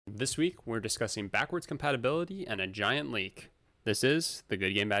This week, we're discussing backwards compatibility and a giant leak. This is the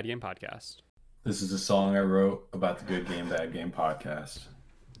Good Game, Bad Game podcast. This is a song I wrote about the Good Game, Bad Game podcast.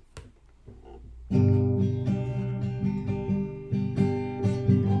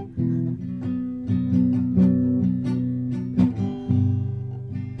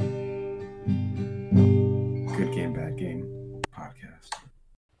 Good Game, Bad Game podcast.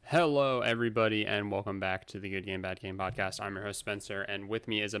 Hello, everybody, and welcome back to the Good Game, Bad Game podcast. I'm your host, Spencer, and with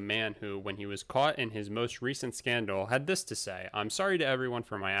me is a man who, when he was caught in his most recent scandal, had this to say: "I'm sorry to everyone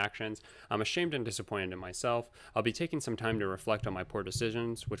for my actions. I'm ashamed and disappointed in myself. I'll be taking some time to reflect on my poor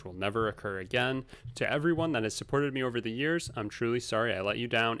decisions, which will never occur again. To everyone that has supported me over the years, I'm truly sorry I let you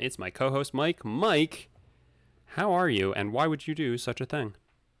down." It's my co-host, Mike. Mike, how are you, and why would you do such a thing?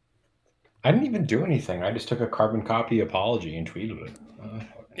 I didn't even do anything. I just took a carbon copy apology and tweeted it.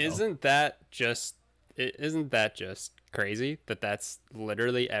 Isn't that just crazy that that's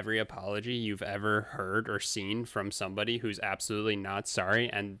literally every apology you've ever heard or seen from somebody who's absolutely not sorry?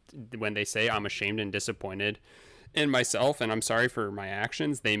 And when they say I'm ashamed and disappointed in myself and I'm sorry for my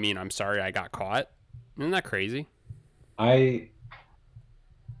actions, they mean I'm sorry I got caught. Isn't that crazy? I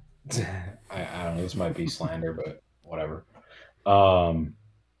don't know. This might be slander, but whatever.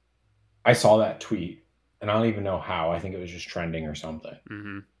 I saw that tweet, and I don't even know how. I think it was just trending or something.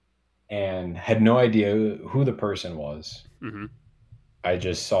 Mm-hmm. And had no idea who the person was. Mm-hmm. I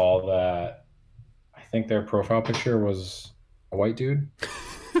just saw that I think their profile picture was a white dude.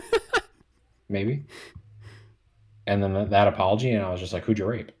 Maybe. And then that apology, and I was just like, who'd you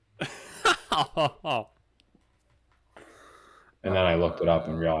rape? Oh. And then I looked it up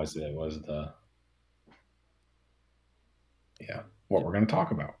and realized that it was what we're going to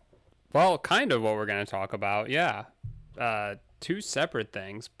talk about. Well, kind of what we're going to talk about, yeah. Two separate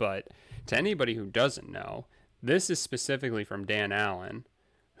things, but to anybody who doesn't know, this is specifically from Dan Allen,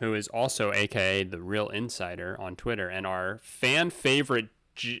 who is also aka the Real Insider on Twitter, and our fan favorite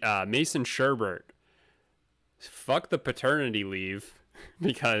Mason Sherbert. Fuck the paternity leave,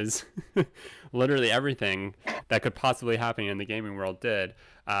 because literally everything that could possibly happen in the gaming world did.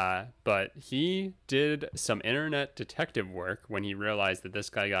 But he did some internet detective work when he realized that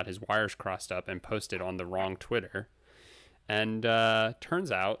this guy got his wires crossed up and posted on the wrong Twitter. And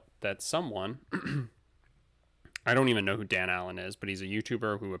turns out that someone, I don't even know who Dan Allen is, but he's a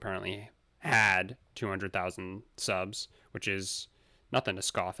YouTuber who apparently had 200,000 subs, which is nothing to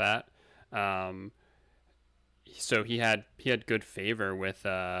scoff at. So he had good favor with,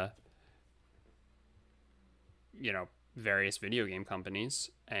 various video game companies,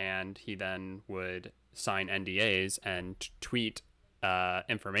 and he then would sign NDAs and tweet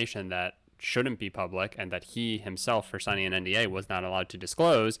information that shouldn't be public and that he himself, for signing an NDA, was not allowed to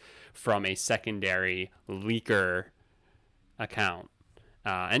disclose from a secondary leaker account.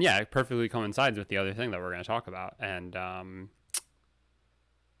 And yeah, it perfectly coincides with the other thing that we're going to talk about. And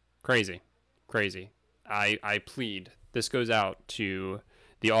crazy. I plead, this goes out to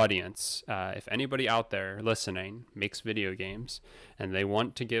the audience. If anybody out there listening makes video games and they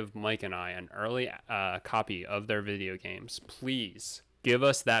want to give Mike and I an early copy of their video games, please give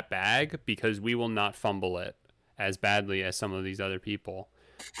us that bag, because we will not fumble it as badly as some of these other people.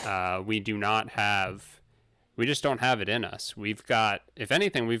 We just don't have it in us. If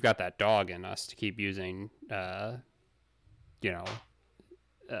anything, we've got that dog in us to keep using,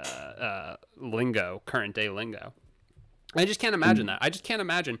 lingo, current day lingo. I just can't imagine that. I just can't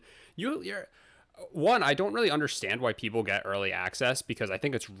imagine you're one. I don't really understand why people get early access, because I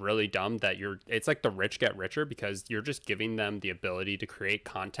think it's really dumb that it's like the rich get richer, because you're just giving them the ability to create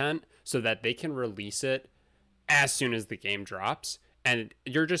content so that they can release it as soon as the game drops. And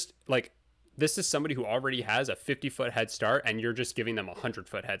you're just like, this is somebody who already has a 50-foot head start, and you're just giving them a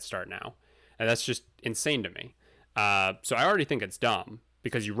 100-foot head start now. And that's just insane to me. So I already think it's dumb,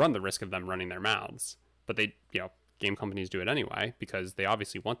 because you run the risk of them running their mouths, but they, game companies do it anyway, because they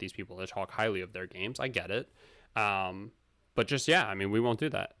obviously want these people to talk highly of their games. I get it. But just, we won't do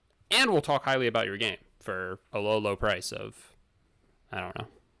that. And we'll talk highly about your game for a low price of, I don't know,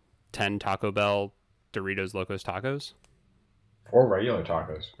 10 Taco Bell Doritos Locos Tacos. Or regular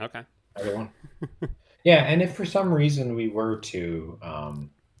tacos. Okay. Either one. Yeah, and if for some reason we were to,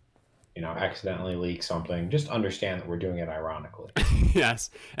 accidentally leak something, just understand that we're doing it ironically. Yes.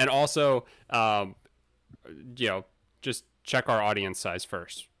 And also, just check our audience size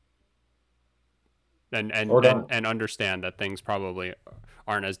first, and understand that things probably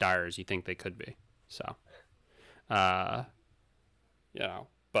aren't as dire as you think they could be. So, but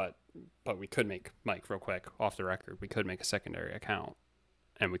we could make, Mike, real quick off the record, we could make a secondary account,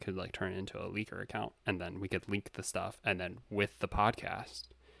 and we could turn it into a leaker account, and then we could leak the stuff, and then with the podcast,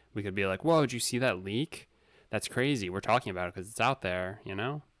 We could be like, whoa, did you see that leak? That's crazy. We're talking about it because it's out there, you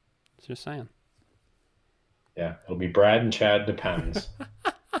know? Just saying. Yeah, it'll be Brad and Chad depends.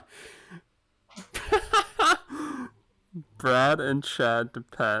 Brad and Chad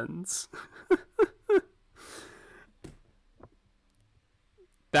depends.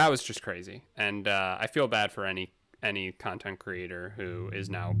 That was just crazy. And I feel bad for any content creator who is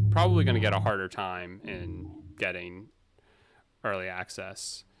now probably going to get a harder time in getting early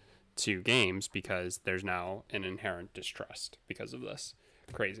access to games because there's now an inherent distrust because of this.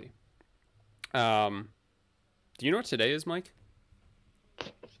 Crazy. Do you know what today is, Mike?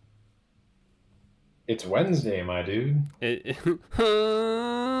 It's Wednesday, my dude. It's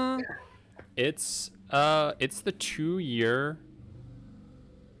the 2-year.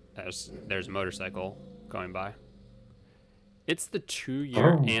 There's a motorcycle going by. It's the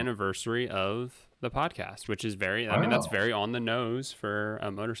 2-year anniversary of the podcast, which is very, I mean, that's very on the nose for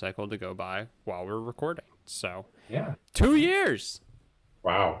a motorcycle to go by while we're recording. So, yeah, 2 years.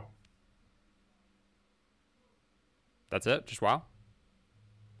 Wow. That's it? Just wow?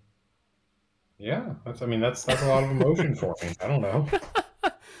 Yeah, that's a lot of emotion for me. I don't know.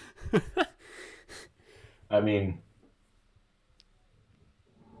 I mean,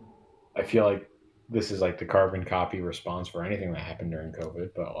 I feel like this is like the carbon copy response for anything that happened during COVID,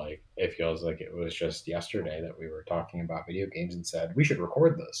 but like it feels like it was just yesterday that we were talking about video games and said we should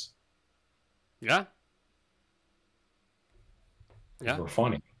record this. Yeah. Yeah. We're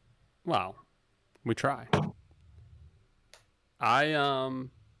funny. Wow. We try. I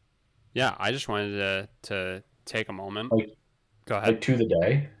just wanted to take a moment. Go ahead. Like to the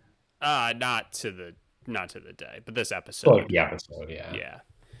day? Not to the day, but this episode. Like the episode, yeah. Yeah.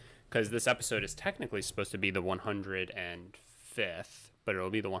 Because this episode is technically supposed to be the 105th, but it'll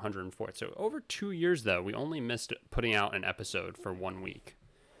be the 104th. So over 2 years, though, we only missed putting out an episode for 1 week.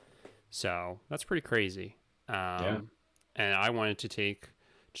 So that's pretty crazy. Yeah. And I wanted to take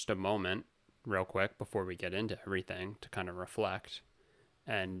just a moment real quick before we get into everything to kind of reflect.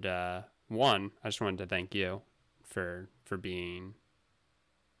 And one, I just wanted to thank you for being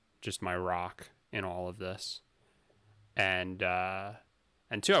just my rock in all of this. And two,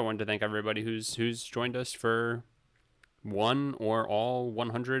 I wanted to thank everybody who's joined us for one or all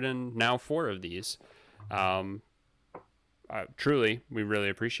 104 of these. Truly, we really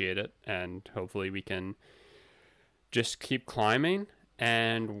appreciate it, and hopefully we can just keep climbing.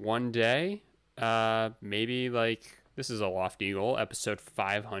 And one day, maybe like this is a lofty goal, episode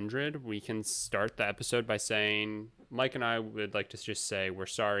 500, we can start the episode by saying, Mike and I would like to just say we're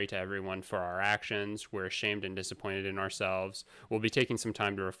sorry to everyone for our actions. We're ashamed and disappointed in ourselves. We'll be taking some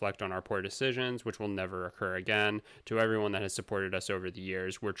time to reflect on our poor decisions, which will never occur again. To everyone that has supported us over the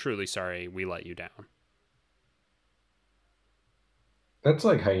years, we're truly sorry we let you down. That's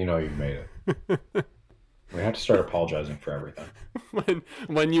like how you know you've made it. We have to start apologizing for everything.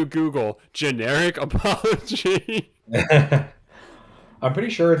 When you Google generic apology. I'm pretty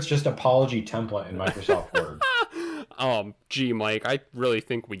sure it's just apology template in Microsoft Word. Gee, Mike, I really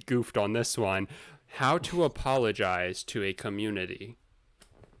think we goofed on this one. How to apologize to a community.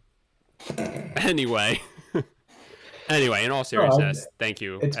 Anyway, in all seriousness, thank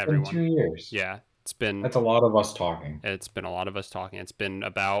you, everyone. It's been 2 years. Yeah, that's a lot of us talking. It's been a lot of us talking. It's been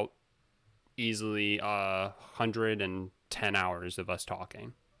about easily 110 hours of us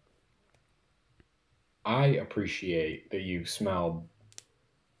talking. I appreciate that you've smelled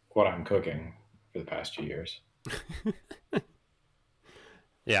what I'm cooking for the past 2 years.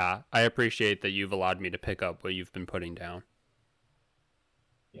 Yeah, I appreciate that you've allowed me to pick up what you've been putting down.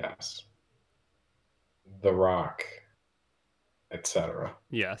 Yes. The Rock, etc.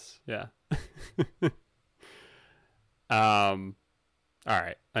 Yes, yeah. All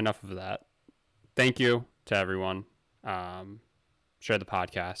right, enough of that. Thank you to everyone. Share the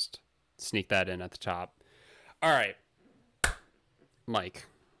podcast. Sneak that in at the top. All right, Mike,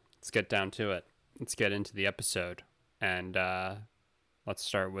 let's get down to it. Let's get into the episode. And let's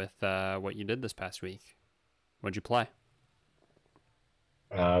start with what you did this past week. What'd you play?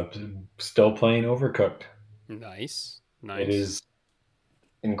 Still playing Overcooked. Nice. It is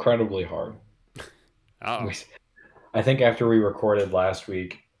incredibly hard. Oh. I think after we recorded last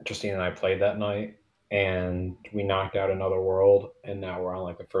week, Justine and I played that night, and we knocked out another world, and now we're on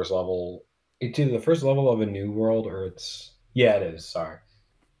like the first level. It's either the first level of a new world, or it is. Sorry,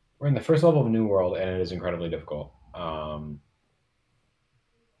 we're in the first level of a new world, and it is incredibly difficult.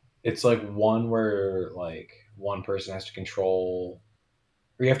 It's like one where like one person has to control,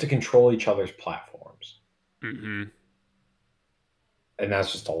 or you have to control each other's platforms. Mm-hmm. and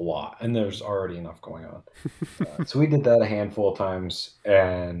that's just a lot. And there's already enough going on. So we did that a handful of times,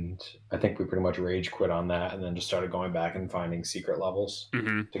 and I think we pretty much rage quit on that, and then just started going back and finding secret levels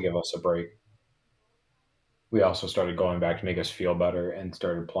Mm-hmm. to give us a break. We also started going back to make us feel better, and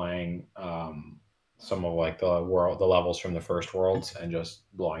started playing some of like the levels from the first worlds, and just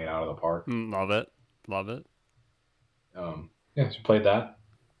blowing it out of the park. Love it. Love it. Yeah, so played that.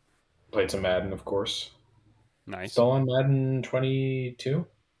 Played some Madden, of course. Nice. Still on Madden 22.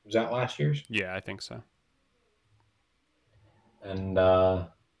 Was that last year's? Yeah, I think so. And yeah,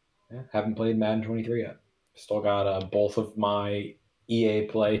 haven't played Madden 23 yet. Still got both of my EA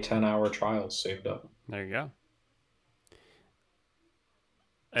Play 10-hour trials saved up. There you go.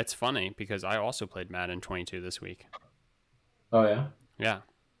 It's funny because I also played Madden 22 this week. Oh, yeah? Yeah.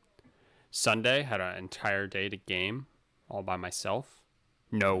 Sunday had an entire day to game all by myself.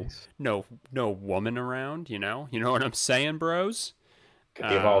 No, Nice. no woman around, you know? You know what I'm saying, bros? Get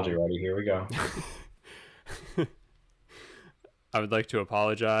the apology ready. Here we go. I would like to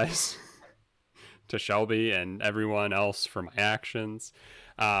apologize to Shelby and everyone else for my actions.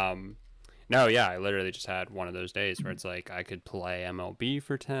 No, yeah, I literally just had one of those days where it's like I could play MLB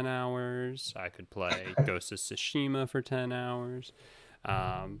for 10 hours. I could play Ghost of Tsushima for 10 hours.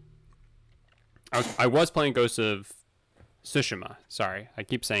 I was playing Ghost of Tsushima. Sorry, I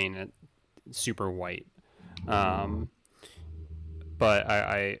keep saying it super white. But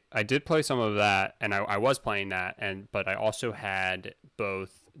I did play some of that, and I was playing that, but I also had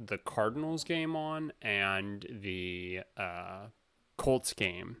both the Cardinals game on and the Colts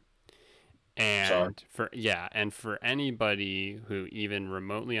game. And for anybody who even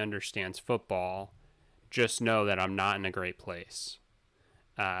remotely understands football, just know that I'm not in a great place.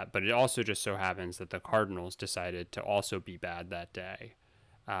 But it also just so happens that the Cardinals decided to also be bad that day.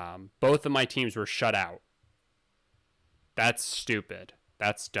 Both of my teams were shut out. That's stupid.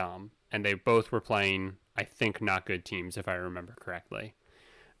 That's dumb. And they both were playing, I think, not good teams, if I remember correctly.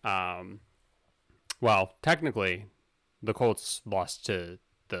 Well, technically, the Colts lost to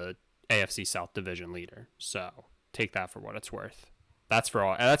the AFC South Division leader. So take that for what it's worth. That's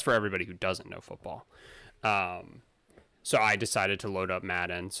for everybody who doesn't know football. So I decided to load up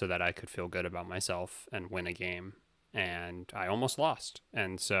Madden so that I could feel good about myself and win a game. And I almost lost.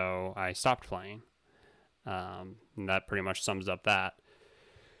 And so I stopped playing. And that pretty much sums up that.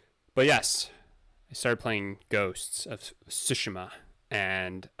 But yes, I started playing Ghosts of Tsushima,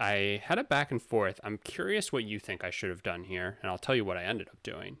 and I had a back and forth. I'm curious what you think I should have done here, and I'll tell you what I ended up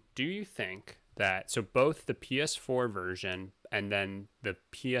doing. Do you think that, so both the PS4 version and then the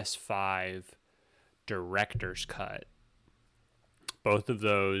PS5 director's cut, both of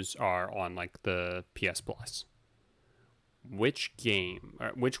those are on like the PS Plus. Which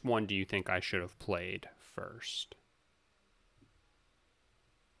one do you think I should have played first?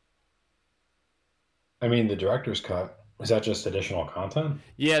 I mean, the director's cut, is that just additional content?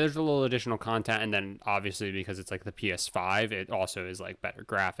 Yeah, there's a little additional content, and then obviously because it's like the PS5, it also is like better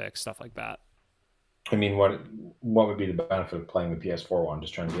graphics, stuff like that. I mean, what would be the benefit of playing the PS4 one?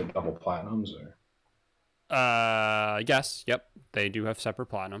 Just trying to get double platinums, or? Yes, yep, they do have separate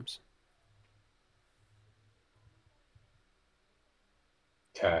platinums.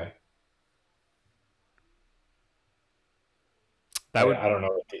 Okay. I don't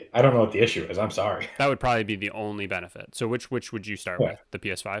know. I don't know what the issue is. I'm sorry. That would probably be the only benefit. So which would you start with? The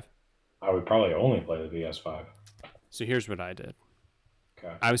PS5? I would probably only play the PS5. So here's what I did.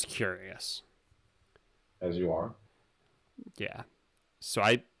 Okay. I was curious. As you are. Yeah. So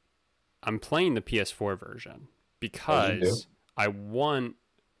I'm playing the PS4 version because I want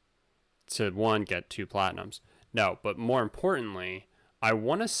to get 2 platinums. No, but more importantly, I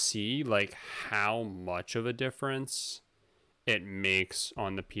want to see like how much of a difference it makes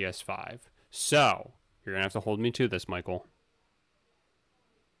on the PS5. So you're gonna have to hold me to this, Michael,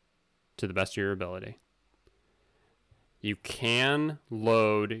 to the best of your ability. You can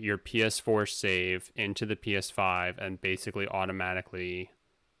load your PS4 save into the PS5 and basically automatically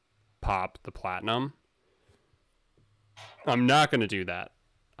pop the platinum. I'm not going to do that.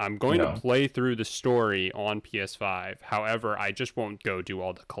 I'm going to play through the story on PS5. However, I just won't go do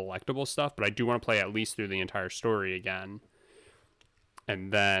all the collectible stuff, but I do want to play at least through the entire story again.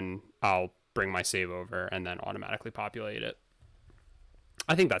 And then I'll bring my save over and then automatically populate it.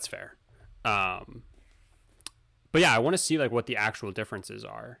 I think that's fair. But yeah, I want to see like what the actual differences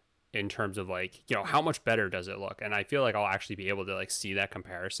are in terms of like, you know, how much better does it look? And I feel like I'll actually be able to like see that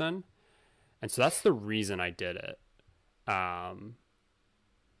comparison. And so that's the reason I did it. Kind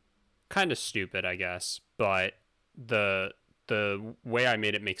of stupid, I guess, but the way I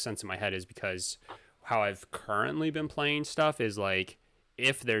made it make sense in my head is because how I've currently been playing stuff is like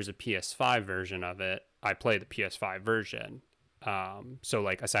if there's a PS5 version of it, I play the PS5 version. So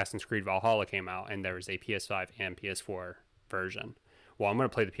like Assassin's Creed Valhalla came out and there was a PS5 and PS4 version. Well, I'm going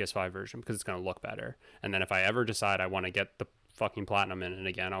to play the PS5 version because it's going to look better. And then if I ever decide I want to get the fucking platinum in it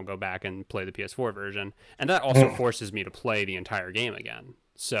again, I'll go back and play the PS4 version. And that also forces me to play the entire game again.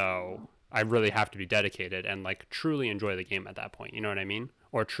 So I really have to be dedicated and like truly enjoy the game at that point. You know what I mean?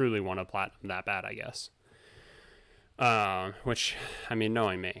 Or truly want to platinum that bad, I guess. Which, I mean,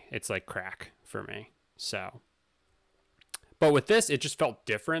 knowing me, it's like crack for me. So, but with this, it just felt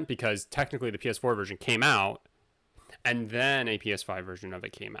different because technically the PS4 version came out and then a PS5 version of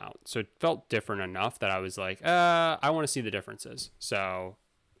it came out. So it felt different enough that I was like, I want to see the differences. So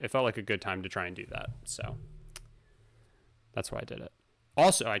it felt like a good time to try and do that. So that's why I did it.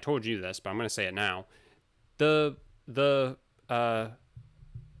 Also, I told you this, but I'm going to say it now. The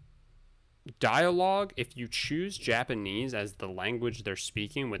dialogue, if you choose Japanese as the language they're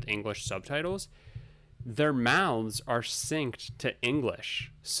speaking with English subtitles, their mouths are synced to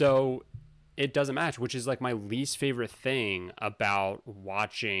English. So it doesn't match, which is like my least favorite thing about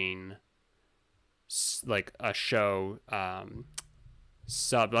watching like a show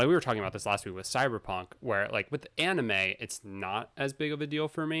sub. Like we were talking about this last week with Cyberpunk, where like with anime, it's not as big of a deal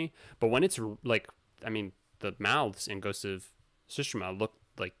for me. But when it's like, I mean, the mouths in Ghost of Tsushima look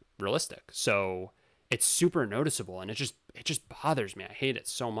like realistic, so it's super noticeable, and it just bothers me. I hate it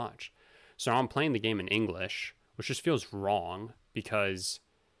so much. So I'm playing the game in English, which just feels wrong because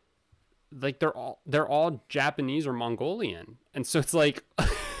like they're all Japanese or Mongolian, and so it's like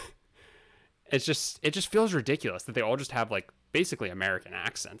it just feels ridiculous that they all just have like basically American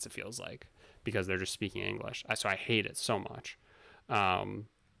accents. It feels like because they're just speaking English. So I hate it so much.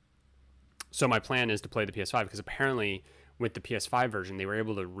 So my plan is to play the PS5 because apparently with the PS5 version, they were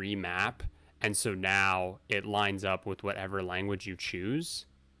able to remap. And so now it lines up with whatever language you choose,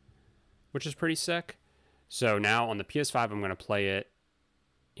 which is pretty sick. So now on the PS5, I'm going to play it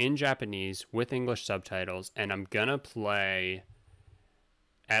in Japanese with English subtitles. And I'm going to play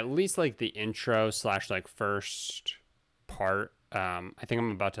at least like the intro / like first part. I think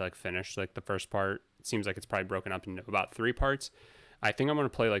I'm about to like finish like the first part. It seems like it's probably broken up into about 3 parts. I think I'm going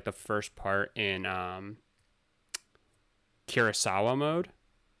to play like the first part in Kurosawa mode,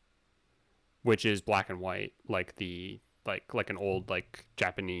 which is black and white, like the like an old like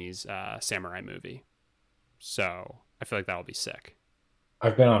Japanese samurai movie. So I feel like that'll be sick.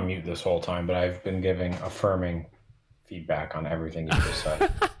 I've been on mute this whole time, but I've been giving affirming feedback on everything you just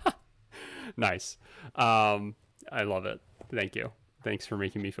said. Nice. I love it. Thank you. Thanks for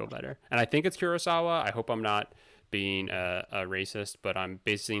making me feel better. And I think it's Kurosawa. I hope I'm not being a racist, but I'm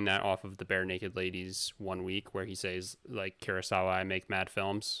basing that off of the Bare Naked Ladies 1 week where he says like, Kurosawa, I make mad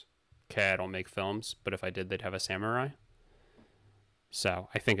films. Okay, I don't make films, but if I did, they'd have a samurai. So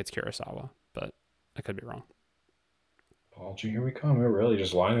I think it's Kurosawa, but I could be wrong. Paul G, here we come. We're really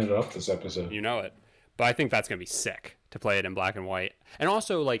just lining it up this episode. You know it. But I think that's going to be sick to play it in black and white. And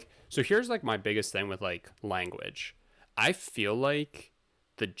also like, so here's like my biggest thing with like language. I feel like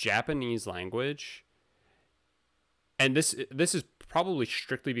the Japanese language, and this is probably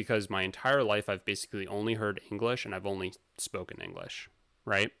strictly because my entire life I've basically only heard English and I've only spoken English,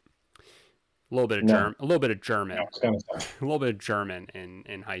 right? A little bit of German, a little bit of German, a little bit of German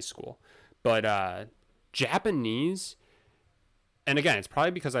in high school, but Japanese, and again, it's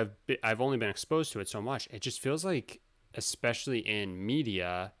probably because I've only been exposed to it so much. It just feels like, especially in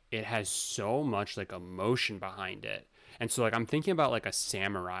media, it has so much like emotion behind it, and so like I'm thinking about like a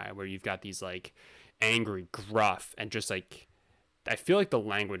samurai where you've got these like angry, gruff, and just like I feel like the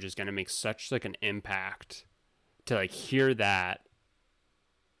language is going to make such like an impact to like hear that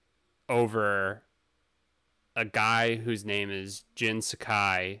over a guy whose name is Jin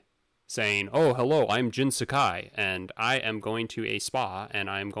Sakai saying, oh, hello, I'm Jin Sakai, and I am going to a spa, and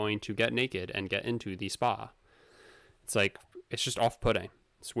I'm going to get naked and get into the spa. It's like, it's just off-putting.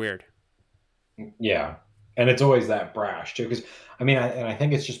 It's weird. Yeah, and it's always that brash, too, because, I mean, I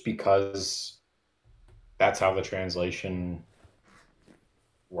think it's just because that's how the translation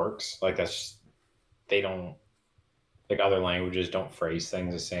works. Like, they don't, like other languages don't phrase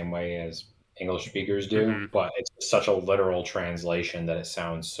things the same way as English speakers do, but it's such a literal translation that it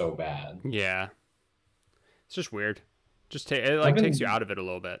sounds so bad. Yeah. It's just weird. It takes you out of it a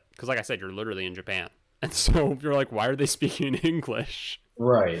little bit. Because like I said, you're literally in Japan. And so you're like, why are they speaking English?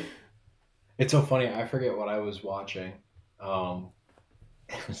 Right. It's so funny. I forget what I was watching. It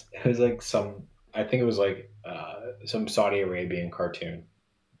was like I think it was like some Saudi Arabian cartoon.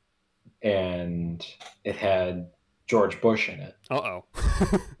 And it had George Bush in it. Uh-oh.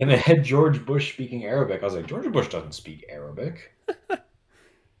 And it had George Bush speaking Arabic. I was like, George Bush doesn't speak Arabic.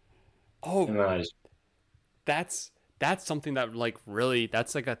 Oh, And then I just that's something that like really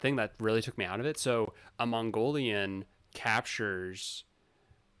that's like a thing that really took me out of it. So a Mongolian captures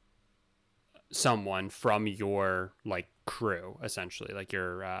someone from your like crew essentially, like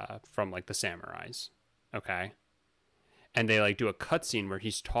you're from like the samurais, okay? And they like do a cutscene where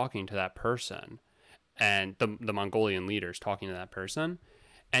he's talking to that person, and the Mongolian leader's talking to that person,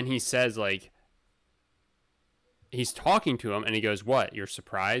 and he says like he's talking to him and he goes, "What? You're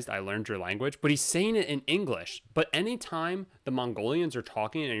surprised I learned your language?" But he's saying it in English. But anytime the Mongolians are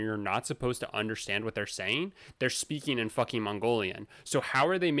talking and you're not supposed to understand what they're saying, they're speaking in fucking Mongolian. So how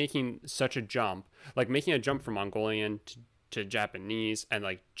are they making such a jump? Like making a jump from Mongolian to Japanese, and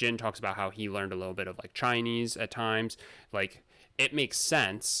like Jin talks about how he learned a little bit of like Chinese at times. Like it makes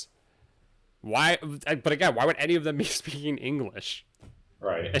sense. Why? But again, why would any of them be speaking English?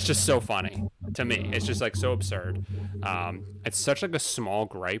 right. It's just so funny to me. It's just like so absurd. It's such like a small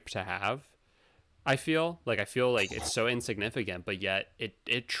gripe to have. I feel like it's so insignificant, but yet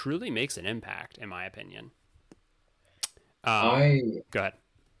it truly makes an impact, in my opinion. I Go ahead.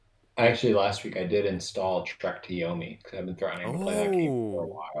 actually last week I did install Trek to Yomi because I've been threatening to play that game for a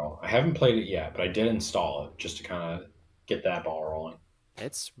Oh, while. I haven't played it yet, but I did install it just to kind of get that ball rolling.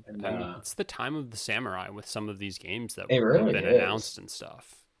 it's And I mean it's the time of the samurai with some of these games that it have really been is. announced and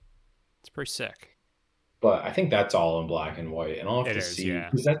stuff. It's pretty sick. But I think that's all in black and white, and I'll have It to is, see yeah.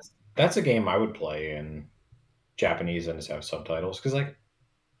 because that's a game I would play in Japanese and just have subtitles because like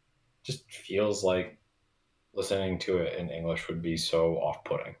just feels like listening to it in English would be so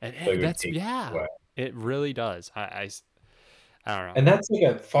off-putting. Like, it would That's take you yeah. away. It really does. I don't know. And that's like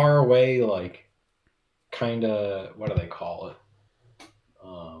a far away, like kind of what do they call it?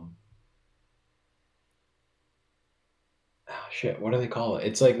 Um, shit, what do they call it?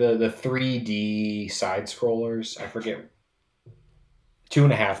 It's like the 3D side scrollers. I forget.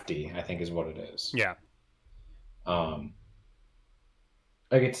 2.5D, I think, is what it is. Yeah, Um,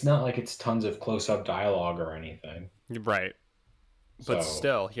 like it's not like it's tons of close-up dialogue or anything. you're right. But So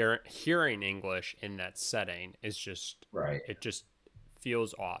still, hearing English in that setting is just right, it just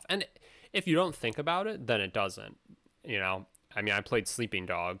feels off. And if you don't think about it, then it doesn't. You know, I mean, I played Sleeping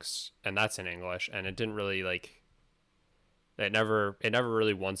Dogs, and that's in English, and it didn't really like it never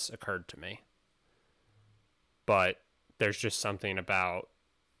really once occurred to me. But there's just something about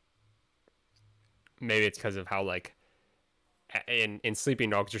maybe it's because of how like in Sleeping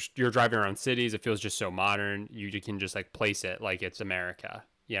Dogs you're driving around cities. It feels just so modern. You can just like place it like it's America,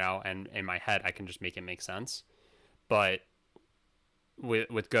 you know. And in my head, I can just make it make sense. But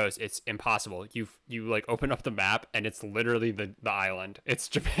with Ghost, it's impossible. You like open up the map and it's literally the island. It's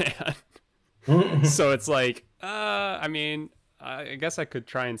Japan. So it's like, I mean, I guess I could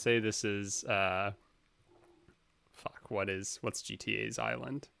try and say this is fuck. What's GTA's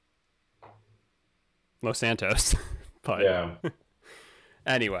island? Los Santos. But yeah.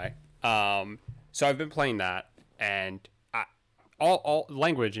 anyway, so I've been playing that, and all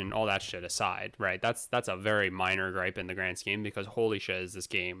language and all that shit aside, right? That's a very minor gripe in the grand scheme because holy shit, is this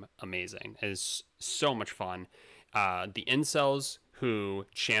game amazing? It is so much fun. The incels who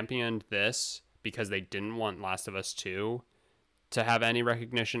championed this because they didn't want Last of Us 2 to have any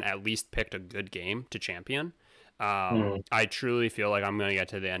recognition at least picked a good game to champion. Mm. I truly feel like I'm going to get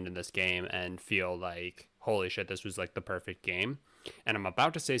to the end of this game and feel like, holy shit, this was like the perfect game. And I'm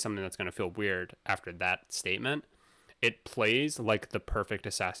about to say something that's going to feel weird after that statement. It plays like the perfect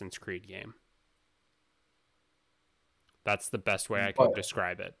Assassin's Creed game. That's the best way I can But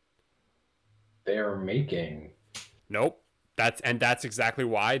describe it. they're making Nope. That's exactly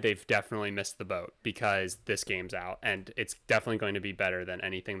why they've definitely missed the boat because this game's out and it's definitely going to be better than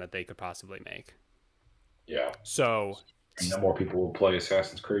anything that they could possibly make. yeah. So And no more people will play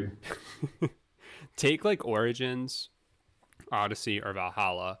Assassin's Creed. take like Origins, Odyssey, or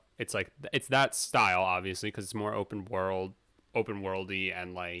Valhalla. It's like it's that style obviously because it's more open worldy,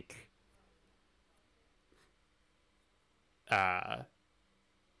 and like uh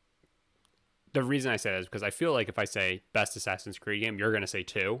the reason I say that is because I feel like if I say best Assassin's Creed game, you're gonna say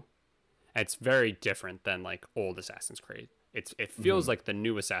two. And it's very different than like old Assassin's Creed. It feels like the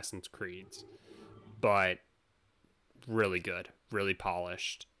new Assassin's Creeds, but really good, really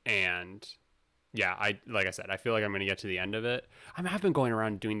polished, and yeah, I like I said, I feel like I'm gonna get to the end of it. I've been going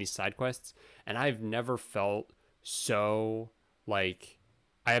around doing these side quests, and I've never felt so like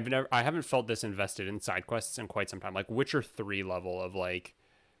I haven't felt this invested in side quests in quite some time. Like Witcher 3 level of like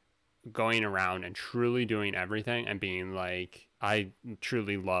going around and truly doing everything and being like I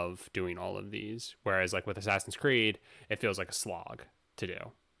truly love doing all of these. Whereas like with Assassin's Creed, it feels like a slog to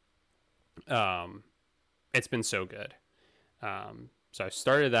do. It's been so good. So I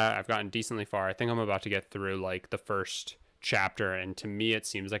started that. I've gotten decently far. I think I'm about to get through like the first chapter, and to me it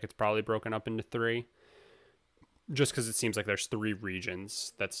seems like it's probably broken up into 3, just because it seems like there's 3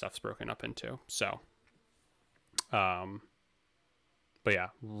 regions that stuff's broken up into. So but yeah,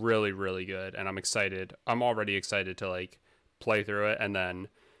 really, really good. And I'm excited. I'm already excited to like play through it and then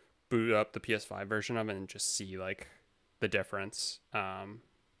boot up the PS5 version of it and just see like the difference. I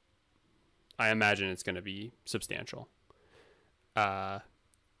imagine it's going to be substantial. So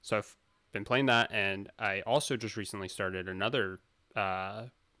I've been playing that, and I also just recently started another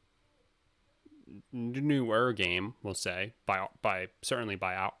newer game, we'll say, by certainly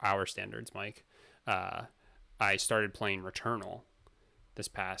by our standards, Mike. I started playing Returnal this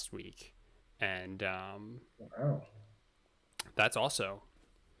past week, and Wow. that's also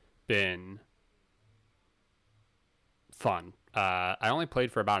been fun. I only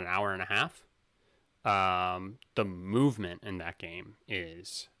played for about an hour and a half. The movement in that game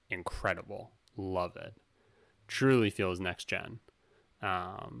is incredible. Love it. Truly feels next gen.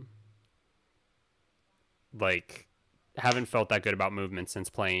 Like, haven't felt that good about movement since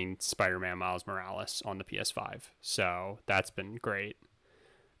playing Spider-Man Miles Morales on the PS5. So that's been great.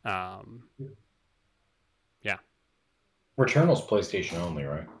 Yeah. Returnal's PlayStation only,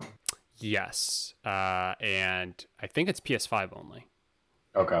 right? Yes. And I think it's PS5 only.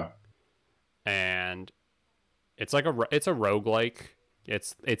 Okay. And it's like it's a roguelike.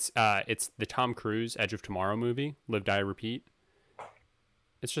 It's the Tom Cruise Edge of Tomorrow movie, Live Die Repeat.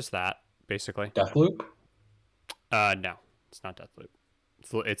 It's just that, basically. Deathloop? No, it's not Deathloop.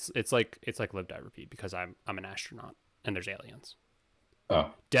 It's like Live Die Repeat, because I'm an astronaut and there's aliens.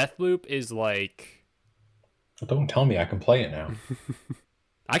 Oh. Deathloop is like, Don't tell me I can play it now.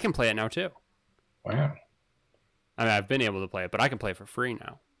 I can play it now too. Wow. I mean, I've been able to play it, but I can play it for free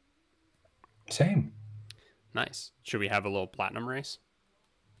now. Same. Nice. Should we have a little platinum race?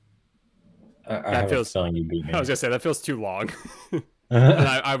 I have a feeling you beat me. I was gonna say that feels too long. And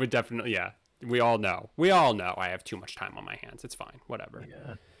I would definitely, yeah. We all know I have too much time on my hands. It's fine. Whatever.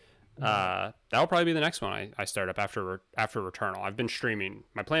 Yeah. That'll probably be the next one I start up after Returnal. I've been streaming.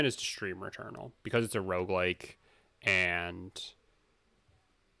 My plan is to stream Returnal because it's a roguelike, and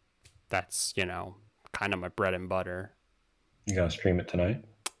that's, kind of my bread and butter. You gonna stream it tonight?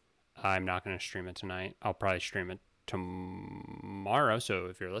 I'm not going to stream it tonight. I'll probably stream it tomorrow. So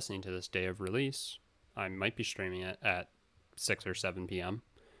if you're listening to this day of release, I might be streaming it at 6 or 7 p.m.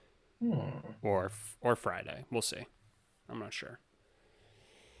 Or Friday. We'll see. I'm not sure.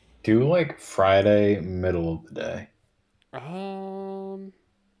 Do like Friday, middle of the day.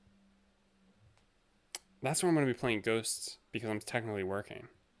 That's when I'm going to be playing Ghosts, because I'm technically working.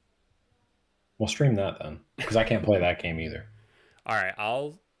 We'll stream that then, because I can't play that game either. All right,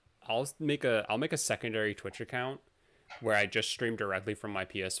 I'll make a secondary Twitch account where I just stream directly from my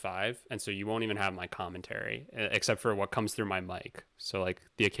PS5, and so you won't even have my commentary except for what comes through my mic. So like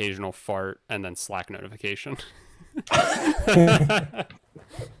the occasional fart and then Slack notification.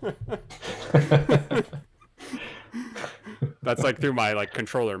 That's like through my like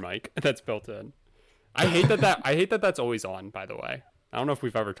controller mic that's built in. I hate that that's always on, by the way. I don't know if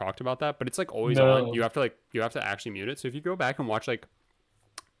we've ever talked about that, but it's like always on. You have to actually mute it. So if you go back and watch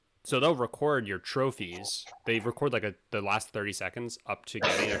so they'll record your trophies. They record like the last 30 seconds up to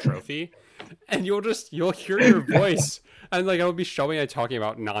getting a trophy, and you'll hear your voice, and like I'll be showing and talking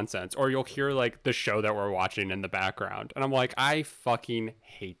about nonsense, or you'll hear like the show that we're watching in the background, and I'm like, I fucking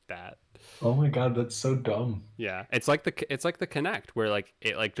hate that. Oh my god, that's so dumb. Yeah, it's like the Kinect, where like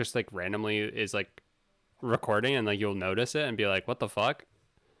it like just like randomly is like recording, and like you'll notice it and be like, what the fuck?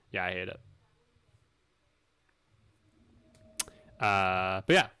 Yeah, I hate it. But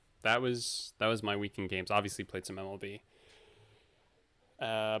yeah. That was my week in games. Obviously played some MLB.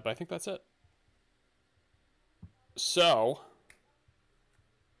 But I think that's it. So,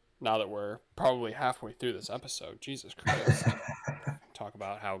 now that we're probably halfway through this episode, Jesus Christ. Talk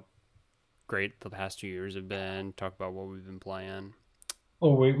about how great the past 2 years have been. Talk about what we've been playing.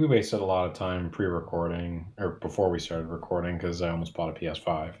 Well, we wasted a lot of time pre-recording, or before we started recording, because I almost bought a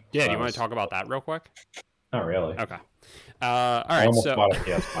PS5. Yeah, do you want to talk about that real quick? Not really. Okay. All right. I almost bought a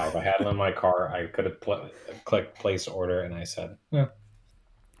PS5. I had it in my car. I could have clicked place order, and I said,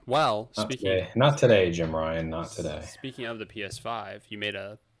 well, not today, Jim Ryan, not today. Speaking of the PS5, you made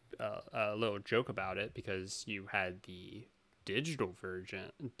a little joke about it because you had the digital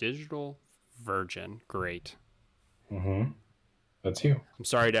version. Great. Mm-hmm. That's you. I'm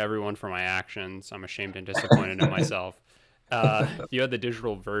sorry to everyone for my actions. I'm ashamed and disappointed in myself. You had the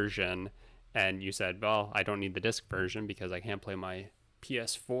digital version. And you said, well, I don't need the disc version because I can't play my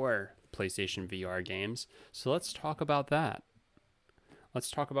PS4 PlayStation VR games. So let's talk about that.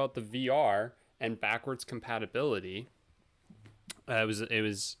 let's talk about the VR and backwards compatibility. It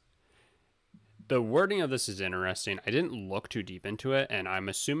was the wording of this is interesting. I didn't look too deep into it, and I'm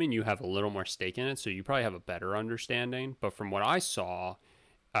assuming you have a little more stake in it, so you probably have a better understanding. But from what I saw,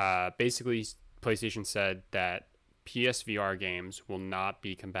 basically PlayStation said that PSVR games will not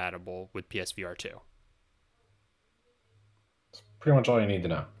be compatible with PSVR 2. Pretty much all you need to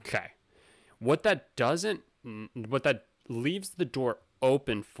know. Okay. What that doesn't, what that leaves the door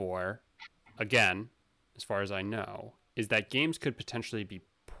open for, again, as far as I know, is that games could potentially be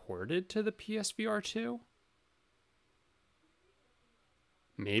ported to the PSVR 2?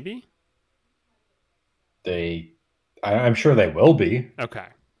 Maybe? I'm sure they will be. Okay.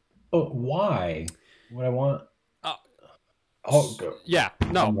 But why would I want? Uh, Oh, go. Yeah.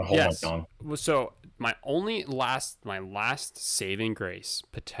 No. I'm gonna hold my Yes. tongue. So my last saving grace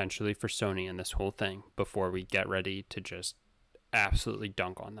potentially for Sony in this whole thing before we get ready to just absolutely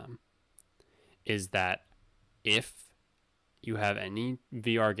dunk on them is that if you have any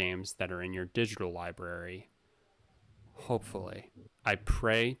VR games that are in your digital library, hopefully, I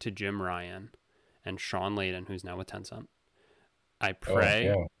pray to Jim Ryan and Sean Layden, who's now with Tencent. I pray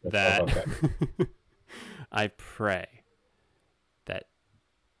yeah. that Okay. I pray that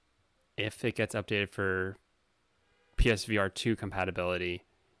if it gets updated for PSVR 2 compatibility,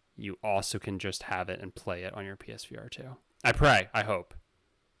 you also can just have it and play it on your PSVR 2. I pray, I hope.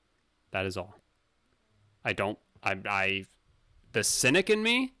 That is all. The cynic in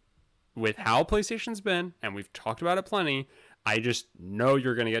me, with how PlayStation's been, and we've talked about it plenty, I just know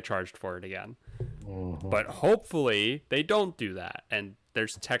you're going to get charged for it again. Mm-hmm. But hopefully they don't do that, and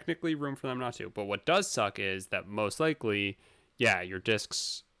there's technically room for them not to. But what does suck is that most likely, yeah, your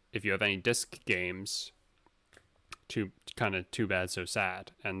discs, if you have any disc games, too bad, so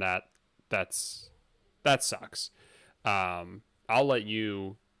sad, and that sucks. I'll let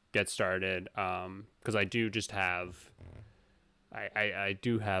you get started because I do just have I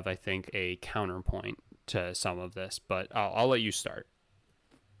do have, I think, a counterpoint to some of this, but I'll let you start.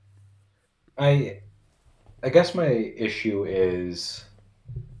 I guess my issue is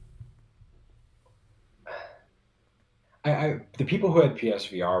the people who had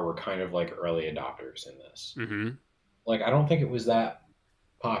PSVR were kind of like early adopters in this. Mm-hmm. Like I don't think it was that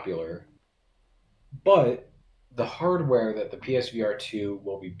popular, but the hardware that the PSVR 2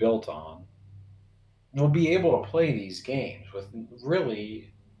 will be built on will be able to play these games with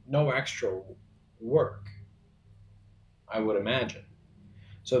really no extra work, I would imagine.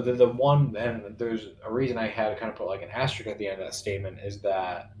 So the one, and there's a reason I had to kind of put like an asterisk at the end of that statement is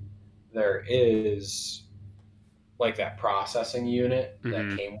that there is like that processing unit that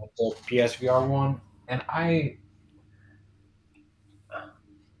Mm-hmm. came with the PSVR one, and I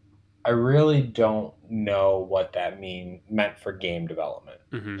really don't know what that meant for game development.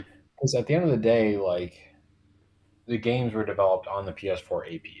 Mm-hmm. Because at the end of the day, like the games were developed on the PS4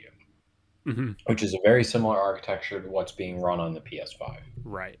 APU, Mm-hmm. which is a very similar architecture to what's being run on the PS5.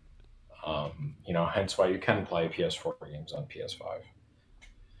 Right. Hence why you can play PS4 games on PS5.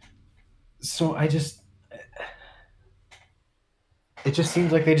 So it just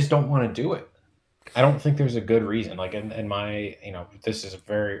seems like they just don't want to do it. I don't think there's a good reason. Like in my, this is a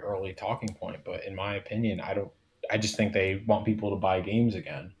very early talking point, but in my opinion, I just think they want people to buy games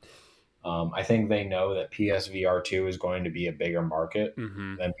again. I think they know that PSVR 2 is going to be a bigger market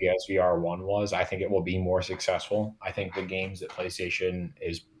Mm-hmm. than PSVR 1 was. I think it will be more successful. I think the games that PlayStation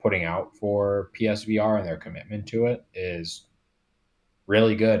is putting out for PSVR and their commitment to it is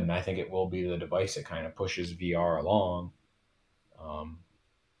really good. And I think it will be the device that kind of pushes VR along.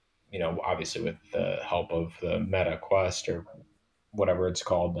 Obviously with the help of the Meta Quest or whatever it's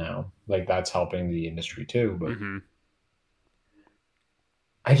called now, like that's helping the industry too. But Mm-hmm.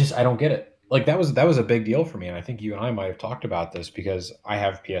 I don't get it. Like that was a big deal for me, and I think you and I might have talked about this because I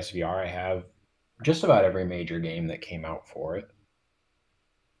have PSVR. I have just about every major game that came out for it,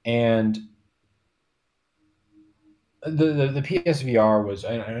 and the PSVR was,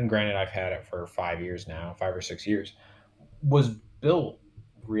 and granted, I've had it for 5 years now, 5 or 6 years, was built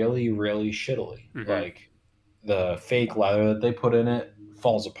really, really shittily. Mm-hmm. Like the fake leather that they put in it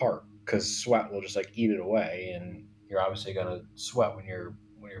falls apart because sweat will just like eat it away, and you're obviously gonna sweat when you're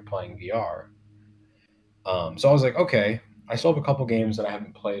playing VR. So I was like, okay, I still have a couple games that I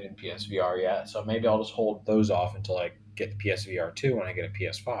haven't played in PSVR yet, so maybe I'll just hold those off until I get the PSVR 2 when I get a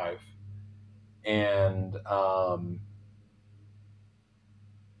PS5. And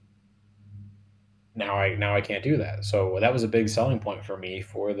now I can't do that. So that was a big selling point for me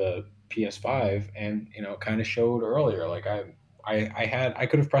for the PS5, and it kind of showed earlier. Like I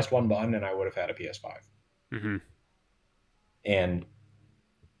could have pressed one button and I would have had a PS5. Mm-hmm. And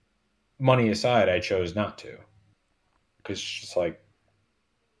money aside, I chose not to because it's just like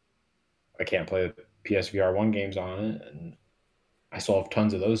I can't play the PSVR 1 games on it, and I still have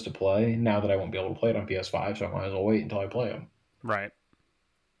tons of those to play now that I won't be able to play it on PS5, so I might as well wait until I play them. Right.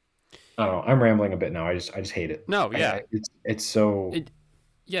 I don't know. I'm rambling a bit now. I just hate it. No, yeah. It's so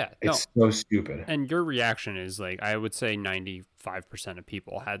Yeah, no. it's so stupid. And your reaction is like, I would say 95% of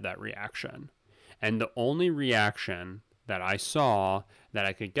people had that reaction. And the only reaction that I saw that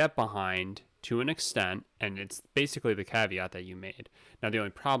I could get behind to an extent, and it's basically the caveat that you made. Now, the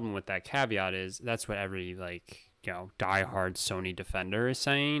only problem with that caveat is that's what every, like, diehard Sony defender is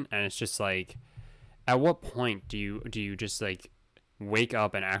saying. And it's just like, at what point do you just like wake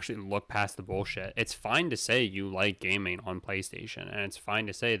up and actually look past the bullshit? It's fine to say you like gaming on PlayStation, and it's fine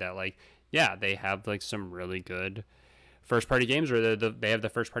to say that, like, yeah, they have like some really good first party games, or they have the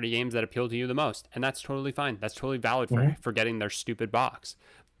first party games that appeal to you the most, and that's totally fine. That's totally valid for getting their stupid box.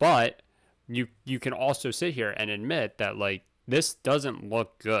 But you can also sit here and admit that, like, this doesn't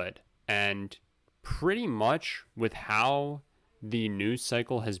look good, and pretty much with how the news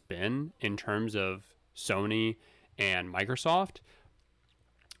cycle has been in terms of Sony and Microsoft,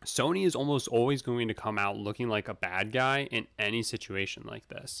 Sony is almost always going to come out looking like a bad guy in any situation like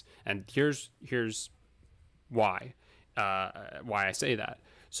this. And here's why I say that.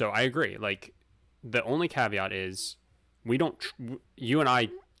 So I agree. Like, the only caveat is you and I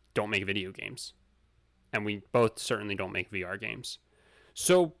don't make video games, and we both certainly don't make VR games.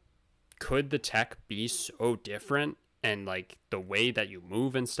 So could the tech be so different, and like the way that you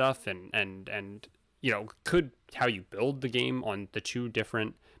move and stuff, and could how you build the game on the two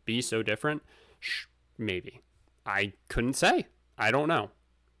different be so different? Maybe. I couldn't say. I don't know.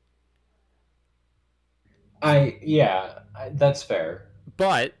 That's fair.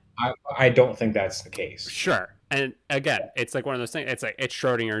 But I don't think that's the case. Sure. And again, it's like one of those things. It's like, it's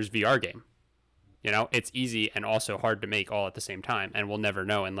Schrodinger's VR game. It's easy and also hard to make all at the same time, and we'll never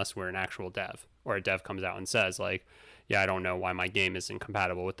know unless we're an actual dev, or a dev comes out and says, like, yeah, I don't know why my game isn't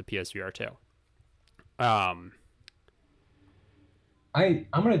compatible with the PSVR 2. I'm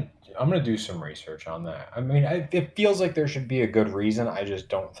gonna do some research on that. I mean, it feels like there should be a good reason. I just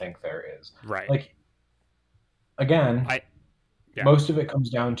don't think there is. Right. Like, again, most of it comes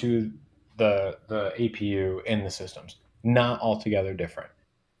down to the APU in the systems, not altogether different.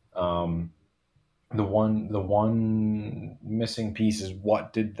 The one missing piece is,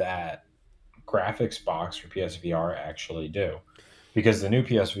 what did that graphics box for PSVR actually do? Because the new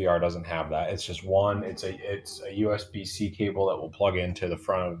PSVR doesn't have that. It's just one. It's a USB-C cable that will plug into the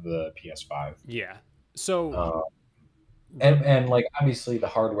front of the PS5. Yeah. So, and like, obviously the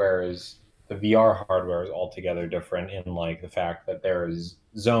VR hardware is altogether different in, like, the fact that there's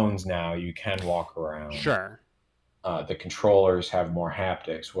zones now you can walk around. Sure. The controllers have more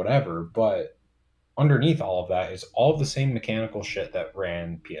haptics, whatever, but underneath all of that is all of the same mechanical shit that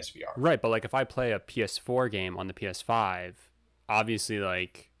ran PSVR. Right, but like, if I play a PS4 game on the PS5, obviously,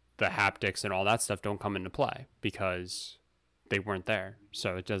 like, the haptics and all that stuff don't come into play because they weren't there,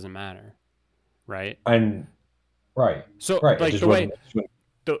 so it doesn't matter, right? And right, so right. Like,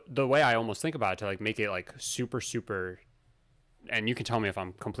 the way I almost think about it, to like make it like super, and you can tell me if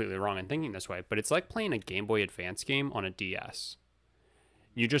I'm completely wrong in thinking this way, but it's like playing a Game Boy Advance game on a DS.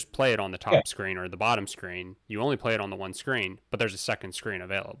 You just play it on the top screen or the bottom screen. You only play it on the one screen, but there's a second screen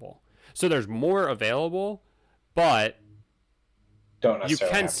available. So there's more available, but you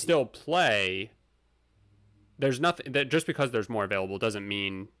can still play. There's nothing that, just because there's more available doesn't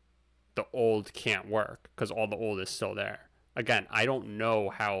mean the old can't work, because all the old is still there. Again, I don't know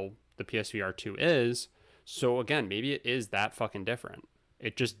how the PSVR 2 is, so again, maybe it is that fucking different.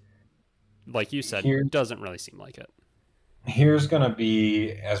 It just, like you said, doesn't really seem like it. Here's going to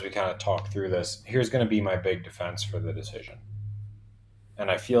be, as we kind of talk through this, here's going to be my big defense for the decision.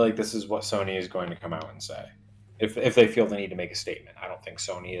 And I feel like this is what Sony is going to come out and say, if they feel the need to make a statement. I don't think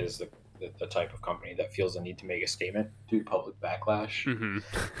Sony is the type of company that feels the need to make a statement due to public backlash.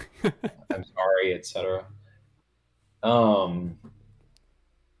 Mm-hmm. I'm sorry, etc.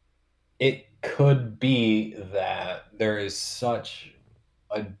 It could be that there is such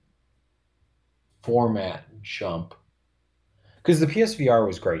a format jump, because the PSVR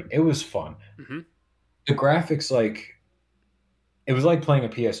was great. It was fun. Mm-hmm. The graphics, like, it was like playing a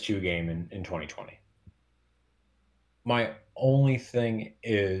PS2 game in 2020. My only thing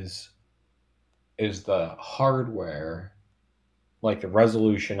is the hardware, like the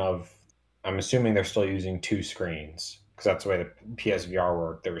resolution of, I'm assuming they're still using two screens, because that's the way the PSVR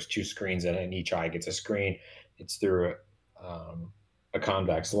worked. There was two screens, and each eye gets a screen. It's through a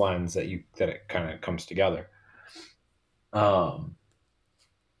convex lens that it kind of comes together.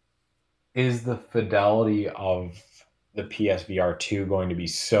 is the fidelity of the PSVR 2 going to be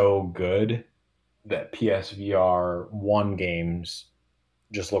so good that PSVR 1 games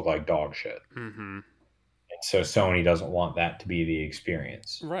just look like dog shit? Mm-hmm. And so Sony doesn't want that to be the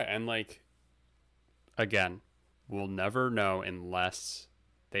experience. Right, and like again, we'll never know unless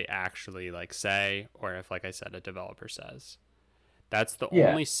they actually like say, or if, like I said, a developer says. That's the Yeah.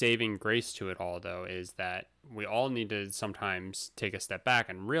 only saving grace to it all, though, is that we all need to sometimes take a step back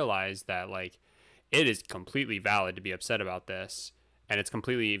and realize that, like, it is completely valid to be upset about this. And it's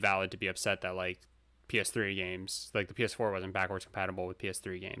completely valid to be upset that, like, PS3 games, like the PS4 wasn't backwards compatible with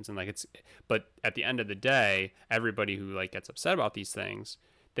PS3 games. And, like, but at the end of the day, everybody who, like, gets upset about these things,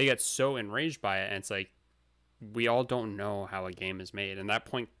 they get so enraged by it. And it's like, we all don't know how a game is made. And that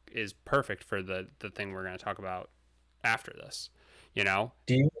point is perfect for the thing we're going to talk about after this, you know?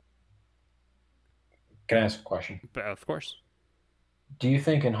 Do you Can I ask a question? But of course. Do you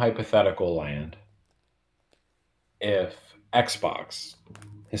think in hypothetical land, if Xbox,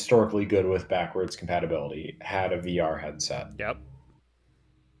 historically good with backwards compatibility, had a VR headset Yep.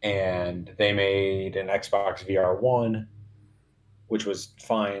 and they made an Xbox VR 1, which was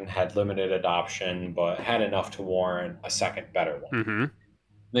fine, had limited adoption, but had enough to warrant a second better one. Mm-hmm.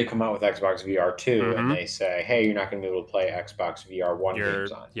 They come out with Xbox VR 2 and Mm-hmm. they say, hey, you're not going to be able to play Xbox VR 1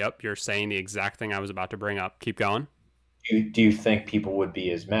 games on. You're saying the exact thing I was about to bring up. Keep going. Do you think people would be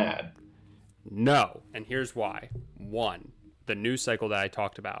as mad? No. And here's why. One, the news cycle that I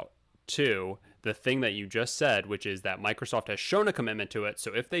talked about. Two, the thing that you just said, which is that Microsoft has shown a commitment to it.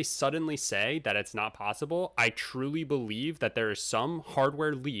 So if they suddenly say that it's not possible, I truly believe that there is some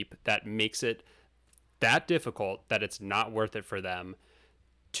hardware leap that makes it that difficult that it's not worth it for them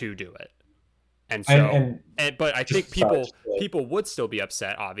to do it. And so, but I think people would still be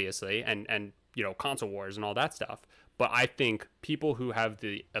upset, obviously, and console wars and all that stuff. But I think people who have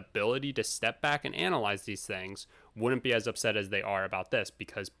the ability to step back and analyze these things wouldn't be as upset as they are about this,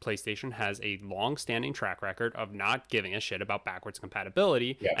 because PlayStation has a long-standing track record of not giving a shit about backwards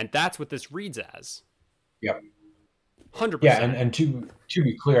compatibility, and that's what this reads as. Yep. 100%. Yeah, and to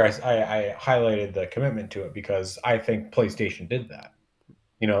be clear, I highlighted the commitment to it because I think PlayStation did that.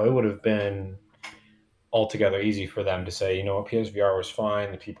 It would have been altogether easy for them to say, PSVR was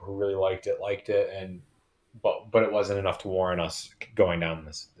fine. The people who really liked it, and but it wasn't enough to warrant us going down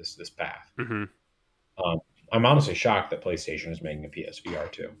this path. Mm-hmm. I'm honestly shocked that PlayStation is making a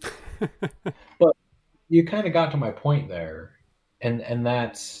PSVR 2. But you kind of got to my point there, and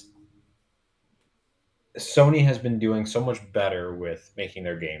that's Sony has been doing so much better with making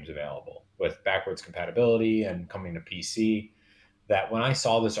their games available with backwards compatibility and coming to PC, that when I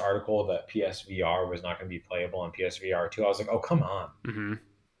saw this article that PSVR was not going to be playable on PSVR 2, I was like, oh, come on. Mm-hmm.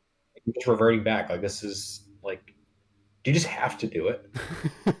 You're just reverting back. Like, this is like, do you just have to do it?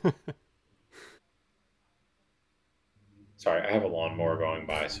 Sorry, I have a lawnmower going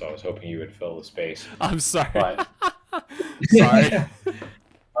by, so I was hoping you would fill the space. I'm sorry. But, sorry.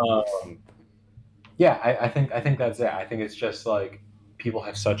 Yeah, I think that's it. I think it's just like people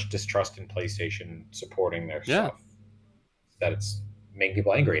have such distrust in PlayStation supporting their stuff that it's making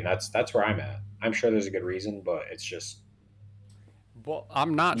people angry, and that's where I'm at. I'm sure there's a good reason, but it's just. Well,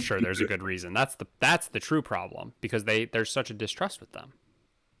 I'm not sure there's a good reason. That's the true problem, because there's such a distrust with them.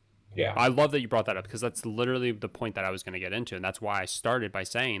 Yeah. I love that you brought that up, because that's literally the point that I was going to get into. And that's why I started by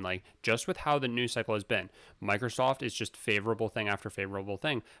saying, like, just with how the news cycle has been, Microsoft is just favorable thing after favorable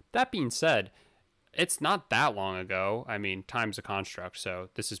thing. That being said, it's not that long ago. I mean, time's a construct. So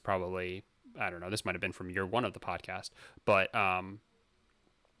this is probably, I don't know, this might have been from year one of the podcast. But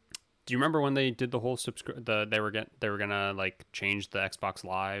do you remember when they did the whole they were gonna like change the Xbox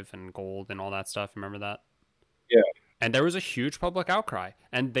Live and Gold and all that stuff? Remember that? Yeah. And there was a huge public outcry,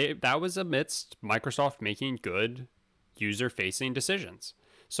 and that was amidst Microsoft making good user-facing decisions.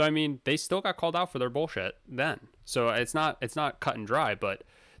 So I mean, they still got called out for their bullshit then. So it's not cut and dry, but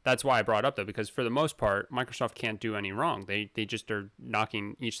that's why I brought it up, though, because for the most part, Microsoft can't do any wrong. They just are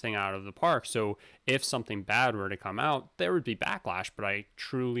knocking each thing out of the park. So if something bad were to come out, there would be backlash. But I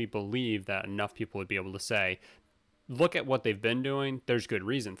truly believe that enough people would be able to say, look at what they've been doing. There's good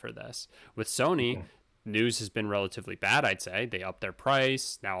reason for this. With Sony, news has been relatively bad, I'd say. They upped their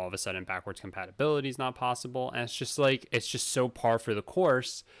price. Now all of a sudden backwards compatibility is not possible. And it's just so par for the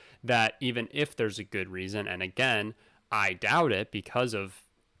course that even if there's a good reason, and again, I doubt it because of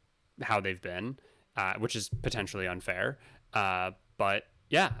how they've been, which is potentially unfair. But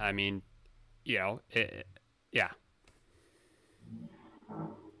yeah, I mean, yeah.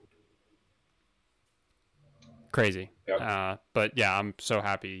 Crazy. Yep. But yeah, I'm so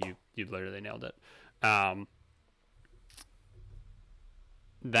happy you literally nailed it.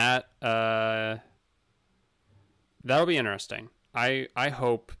 that that'll be interesting. I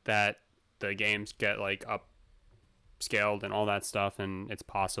hope that the games get like upscaled and all that stuff, and it's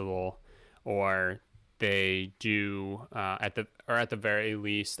possible, or they do at the very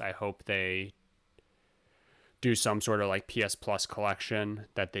least, I hope they do some sort of like PS Plus collection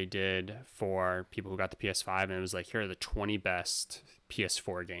that they did for people who got the PS5, and it was like, here are the 20 best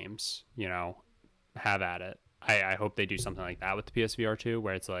PS4 games, have at it. I hope they do something like that with the PSVR 2,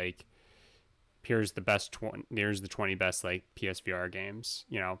 where it's like, here's the 20 best like PSVR games.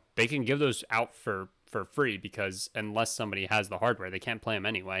 They can give those out for free, because unless somebody has the hardware, they can't play them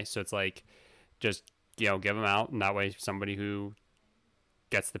anyway. So it's like, just give them out, and that way somebody who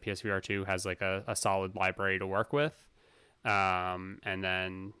gets the PSVR 2 has like a solid library to work with, and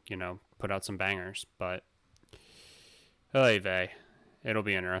then put out some bangers. But hey, vey, it'll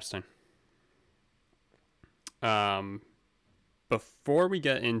be interesting. Before we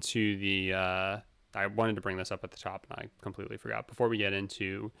get into the I wanted to bring this up at the top and I completely forgot. Before we get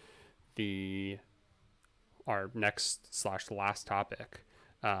into our next / last topic,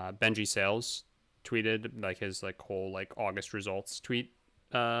 Benji Sales tweeted like his like whole like August results tweet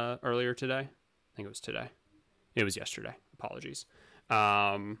earlier today. I think it was today. It was yesterday. Apologies.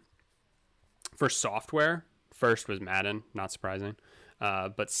 For software, first was Madden, not surprising.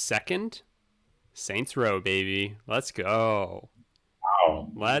 But second, Saints Row, baby. Let's go. Wow.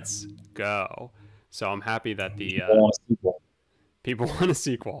 Let's go. So I'm happy that the people want a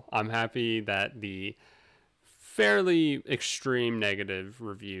sequel. I'm happy that the fairly extreme negative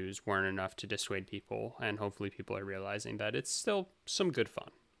reviews weren't enough to dissuade people, and hopefully people are realizing that it's still some good fun.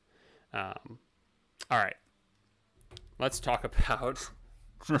 All right, let's talk about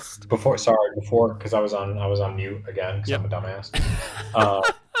before because I was on mute again because I'm a dumbass.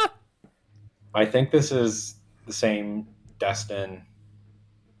 I think this is the same Destin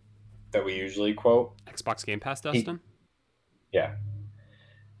that we usually quote. Xbox Game Pass Destin? Yeah.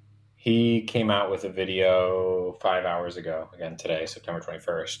 He came out with a video 5 hours ago, again today, September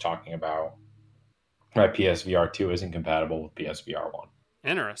 21st, talking about why PSVR 2 isn't compatible with PSVR 1.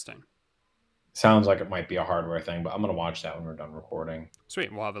 Interesting. Sounds like it might be a hardware thing, but I'm going to watch that when we're done recording.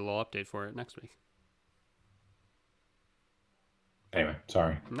 Sweet. We'll have a little update for it next week. Anyway,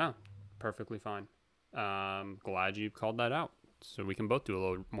 sorry. No, perfectly fine. Glad you called that out, so we can both do a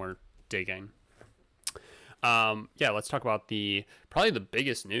little more digging. Let's talk about probably the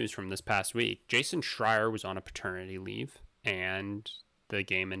biggest news from this past week. Jason Schreier was on a paternity leave, and the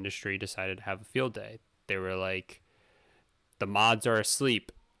game industry decided to have a field day. They were like, the mods are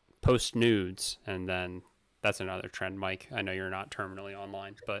asleep, post nudes, and then that's another trend, Mike. I know you're not terminally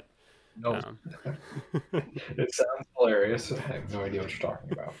online, but no. It sounds hilarious. I have no idea what you're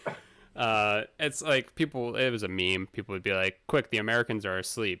talking about. It's like it was a meme. People would be like, quick, the Americans are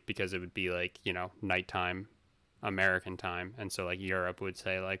asleep, because it would be like, nighttime American time. And so like Europe would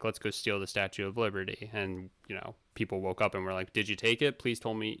say like, let's go steal the Statue of Liberty. And, people woke up and were like, did you take it? Please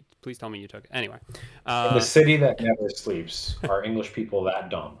tell me you took it. Anyway. The city that never sleeps. Are English people that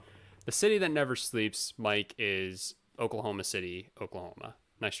dumb? The city that never sleeps, Mike, is Oklahoma City, Oklahoma.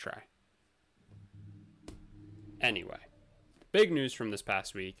 Nice try. Anyway, big news from this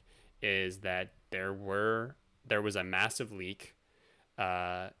past week is that there was a massive leak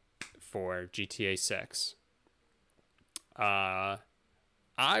for GTA 6. I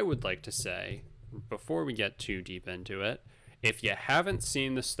would like to say, before we get too deep into it, if you haven't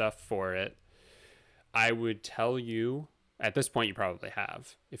seen the stuff for it, I would tell you, at this point you probably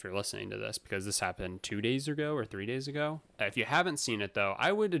have, if you're listening to this, because this happened 2 days ago or 3 days ago. If you haven't seen it, though,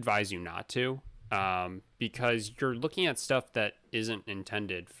 I would advise you not to. Because you're looking at stuff that isn't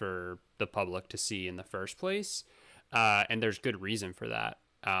intended for the public to see in the first place. And there's good reason for that.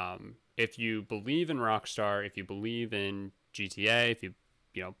 If you believe in Rockstar, if you believe in GTA, if you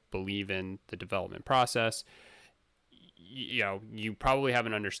believe in the development process, you probably have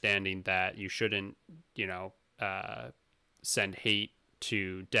an understanding that you shouldn't, send hate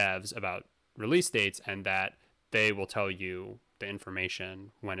to devs about release dates, and that they will tell you the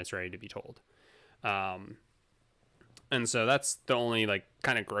information when it's ready to be told. And so that's the only like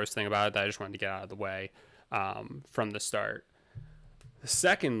kind of gross thing about it that I just wanted to get out of the way from the start.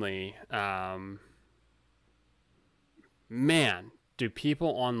 Secondly, man, do people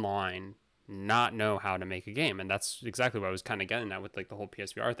online not know how to make a game? And that's exactly what I was kind of getting at with like the whole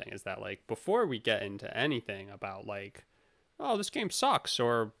PSVR thing, is that like before we get into anything about like, oh, this game sucks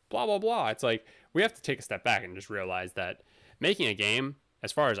or blah, blah, blah, it's like we have to take a step back and just realize that making a game,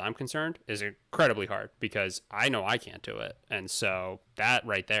 as far as I'm concerned, is incredibly hard, because I know I can't do it. And so that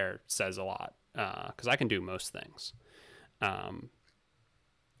right there says a lot, because I can do most things.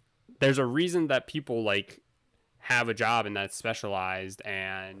 there's a reason that people like have a job and that's specialized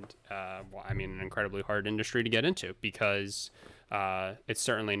and well, I mean, an incredibly hard industry to get into because it's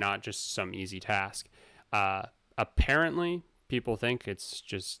certainly not just some easy task. Apparently, people think it's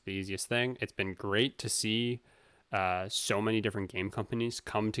just the easiest thing. It's been great to see so many different game companies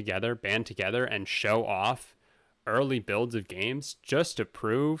come together, band together, and show off early builds of games just to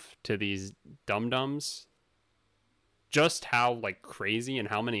prove to these dum-dums just how like crazy and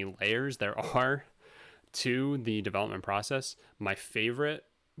how many layers there are to the development process. My favorite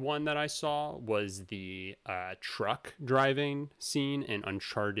one that I saw was the truck driving scene in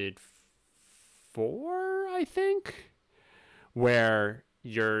Uncharted 4, I think, where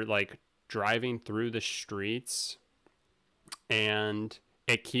you're like driving through the streets and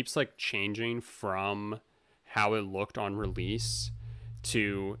it keeps like changing from how it looked on release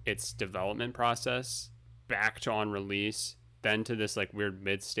to its development process back to on release, then to this like weird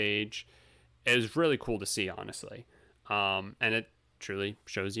mid stage. It was really cool to see, honestly, and it truly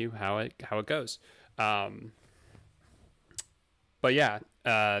shows you how it goes. But yeah,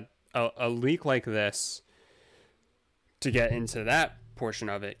 a leak like this, to get into that portion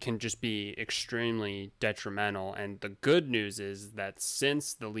of it, can just be extremely detrimental. And the good news is that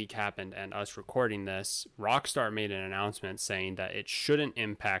since the leak happened and us recording this, Rockstar made an announcement saying that it shouldn't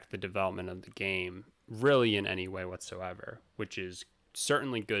impact the development of the game really in any way whatsoever, which is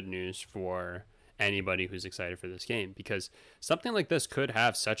certainly good news for anybody who's excited for this game, because something like this could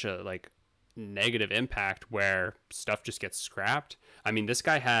have such a like negative impact where stuff just gets scrapped. I mean, this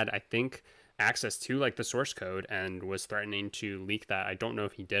guy had, I think, access to like the source code and was threatening to leak that. I don't know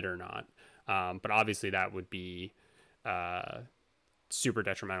if he did or not, but obviously that would be super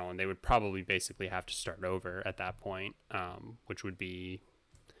detrimental, and they would probably basically have to start over at that point, which would be,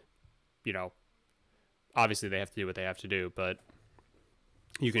 you know, obviously they have to do what they have to do, but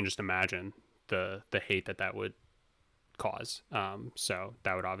you can just imagine the hate that would cause. So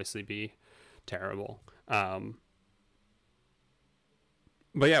that would obviously be terrible.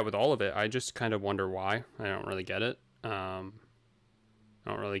 But yeah, with all of it, I just kind of wonder why. I don't really get it. I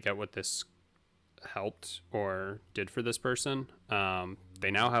don't really get what this helped or did for this person.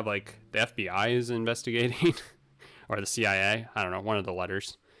 They now have like the FBI is investigating or the CIA. I don't know, one of the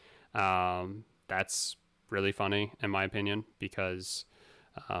letters. That's really funny in my opinion, because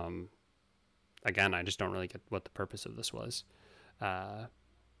again, I just don't really get what the purpose of this was. But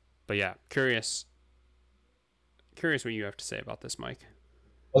yeah, curious what you have to say about this, Mike.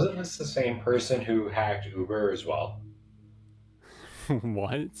 Wasn't this the same person who hacked Uber as well?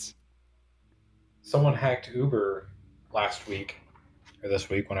 What? Someone hacked Uber last week or this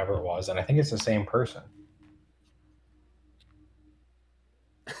week, whenever it was, and I think it's the same person.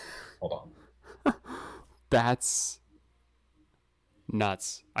 Hold on. That's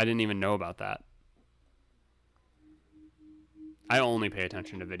nuts. I didn't even know about that. I only pay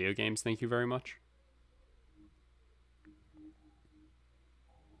attention to video games. Thank you very much.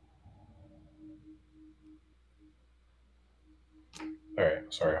 All right,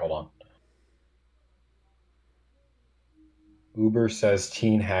 sorry, hold on. Uber says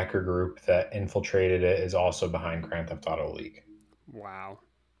teen hacker group that infiltrated it is also behind Grand Theft Auto leak. Wow.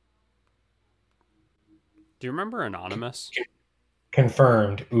 Do you remember Anonymous?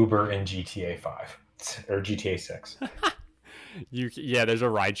 Confirmed Uber in GTA 5 or GTA 6. Yeah, there's a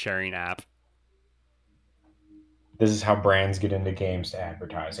ride sharing app. This is how brands get into games to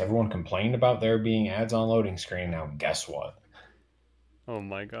advertise. Everyone complained about there being ads on loading screen. Now, guess what? Oh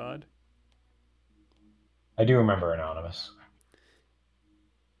my god. I do remember Anonymous.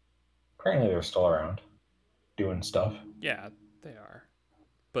 Apparently, they're still around doing stuff. Yeah, they are.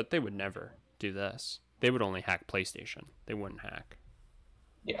 But they would never do this. They would only hack PlayStation. They wouldn't hack.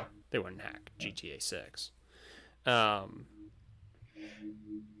 Yeah. They wouldn't hack GTA 6.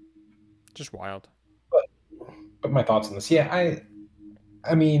 Just wild. But my thoughts on this. Yeah,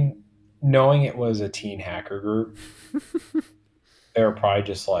 I mean, knowing it was a teen hacker group, they were probably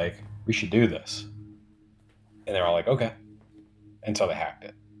just like, we should do this. And they were all like, okay. And so they hacked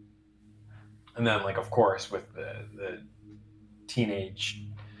it. And then, like, of course, with the teenage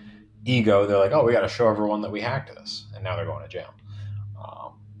ego, they're like, oh, we got to show everyone that we hacked this. And now they're going to jail.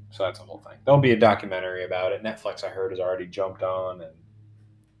 So that's the whole thing. There'll be a documentary about it. Netflix, I heard, has already jumped on,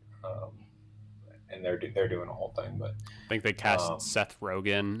 and they're doing a whole thing. But I think they cast Seth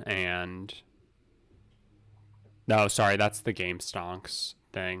Rogen and... No, sorry, that's the Game Stonks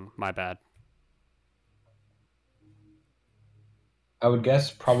thing. My bad. I would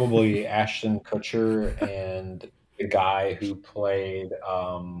guess probably Ashton Kutcher and the guy who played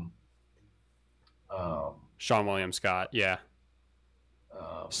Sean William Scott, yeah.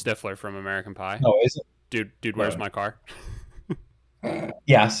 Stifler from American Pie. No, is it? Dude, where's No. my car?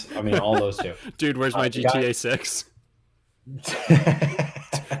 Yes, I mean all those two. Dude, where's my the guy- GTA 6?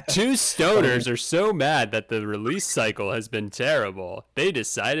 Two stoners are so mad that the release cycle has been terrible, they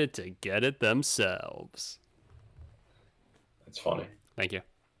decided to get it themselves. It's funny. Thank you.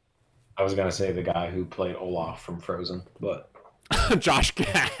 I was gonna say the guy who played Olaf from Frozen, but Josh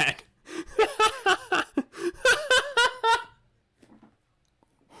Gad.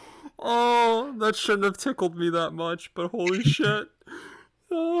 Oh, that shouldn't have tickled me that much, but holy shit.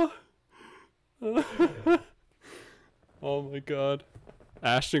 Oh. Oh my god.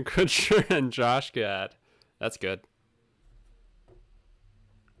 Ashton Kutcher and Josh Gad. That's good.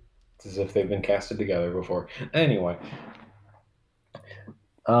 it's as if they've been casted together before. Anyway,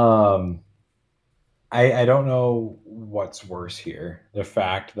 I don't know what's worse here: the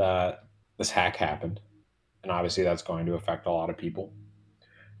fact that this hack happened, and obviously that's going to affect a lot of people,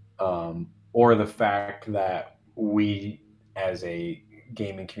 or the fact that we, as a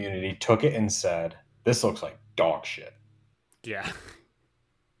gaming community, took it and said, "This looks like dog shit." Yeah.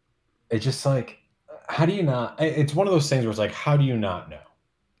 It's just like, how do you not? It's one of those things where it's like, how do you not know?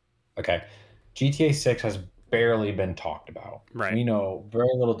 Okay, GTA 6 has barely been talked about. Right. We know very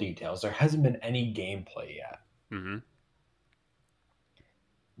little details. There hasn't been any gameplay yet. Mm-hmm.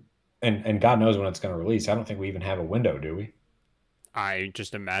 And God knows when it's going to release. I don't think we even have a window, do we? I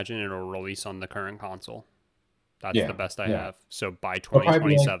just imagine it'll release on the current console. That's Yeah, the best I yeah. have. So by It'll probably be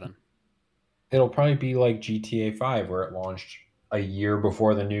like- 2027. It'll probably be like GTA 5, where it launched a year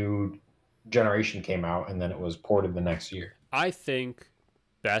before the new generation came out, and then it was ported the next year. I think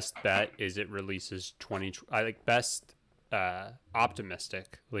best bet is it releases 20. I think best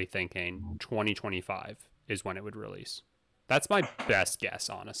optimistically thinking 2025 is when it would release. That's my best guess,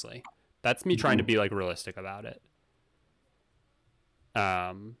 honestly. That's me trying to be like realistic about it.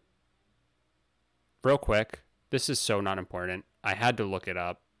 Real quick, this is so not important. I had to look it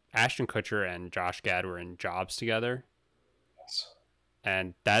up. Ashton Kutcher and Josh Gad were in Jobs together, Yes.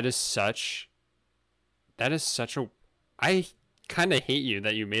 and that is such a. I kind of hate you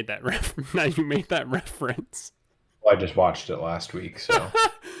that you made that reference. Well, I just watched it last week, so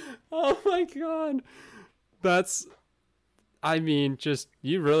Oh my god, that's. I mean, just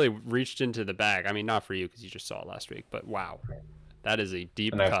you really reached into the bag. I mean, not for you because you just saw it last week, but wow, that is a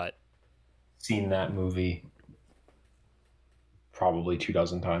deep And I've- cut. seen that movie probably 2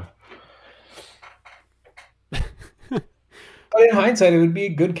 dozen times. But in hindsight, it would be a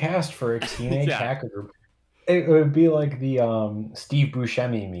good cast for a teenage Yeah. hacker group. It would be like the Steve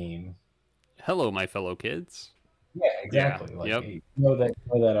Buscemi meme. Hello, my fellow kids. Yeah, exactly. Yeah, Like yep. you know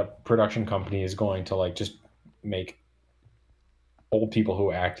that a production company is going to like just make old people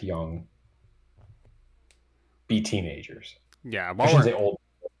who act young be teenagers. Yeah, I while shouldn't say we're old,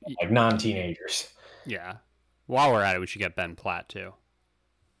 like non-teenagers. yeah, while we're at it, we should get Ben Platt too.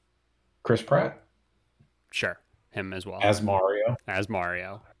 Chris Pratt Sure, him as well as Mario. as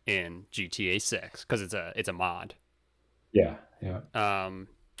Mario in GTA 6 because it's a mod. Yeah, yeah.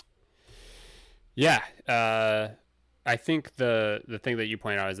 Yeah. I think the thing that you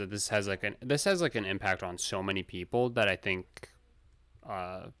point out is that this has like an impact on so many people that I think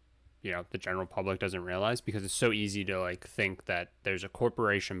the general public doesn't realize, because it's so easy to like think that there's a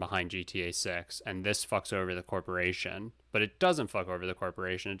corporation behind GTA 6 and this fucks over the corporation, but it doesn't fuck over the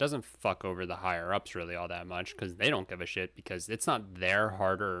corporation. It doesn't fuck over the higher ups really all that much, because they don't give a shit, because it's not their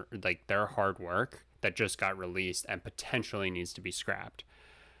hard work that just got released and potentially needs to be scrapped.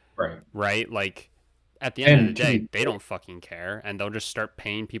 Right? Like at the end of the day, they don't fucking care, and they'll just start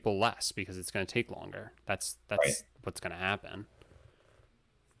paying people less because it's going to take longer. That's what's going to happen.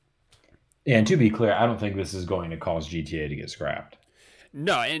 Yeah, and to be clear, I don't think this is going to cause GTA to get scrapped.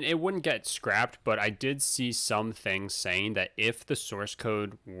 No, and it wouldn't get scrapped, but I did see some things saying that if the source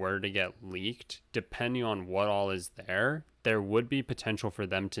code were to get leaked, depending on what all is there would be potential for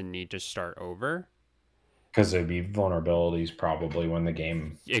them to need to start over. Because there'd be vulnerabilities probably when the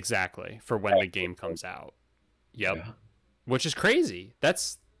game... Exactly, for when the game comes out. Yep. Yeah. Which is crazy.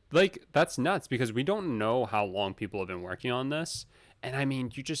 That's nuts, because we don't know how long people have been working on this. And I mean,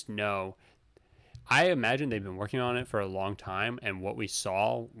 you just know... I imagine they've been working on it for a long time, and what we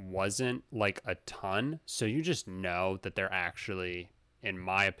saw wasn't like a ton. So you just know that they're actually, in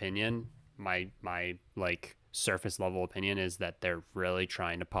my opinion, my like surface level opinion is that they're really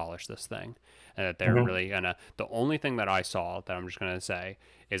trying to polish this thing, and that they're really gonna. The only thing that I saw that I'm just gonna say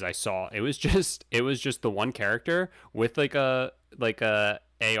is it was just the one character with like a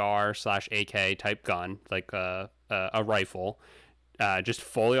AR/AK type gun, like a rifle. Just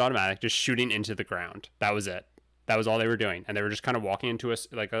fully automatic, just shooting into the ground. That was it. That was all they were doing, and they were just kind of walking into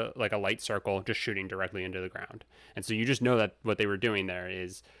like a light circle, just shooting directly into the ground. And so you just know that what they were doing there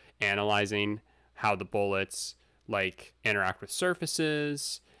is analyzing how the bullets like interact with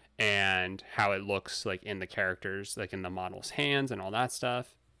surfaces and how it looks like in the characters, like in the model's hands and all that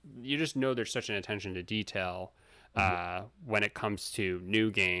stuff. You just know there's such an attention to detail when it comes to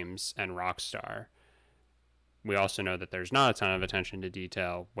new games and Rockstar. We also know that there's not a ton of attention to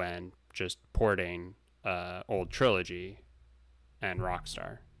detail when just porting old Trilogy and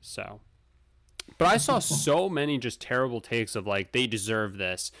Rockstar. So, but I saw so many just terrible takes of like they deserve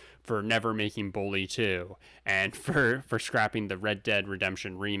this for never making Bully 2 and for scrapping the Red Dead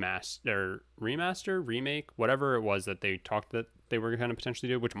Redemption remaster, remake, whatever it was that they talked that they were going to potentially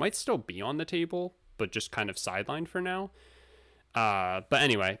do, which might still be on the table, but just kind of sidelined for now. But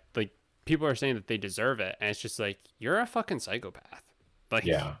anyway, like people are saying that they deserve it, and it's just like you're a fucking psychopath. Like,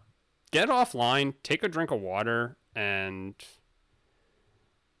 Yeah. Get offline, take a drink of water, and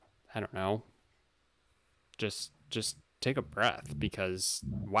I don't know, just take a breath, because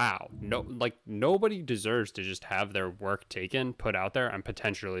wow, no, like nobody deserves to just have their work taken, put out there, and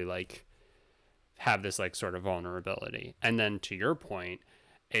potentially like have this like sort of vulnerability. And then to your point,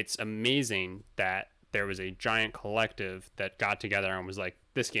 it's amazing that there was a giant collective that got together and was like,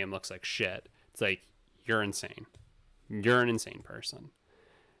 this game looks like shit. It's like, you're insane. You're an insane person.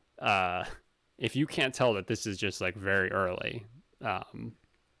 If you can't tell that this is just like very early,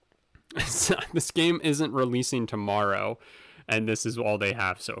 this game isn't releasing tomorrow, and this is all they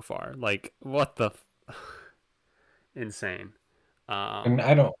have so far. Like, what the insane. And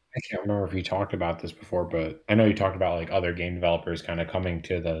I can't remember if you talked about this before, but I know you talked about like other game developers kind of coming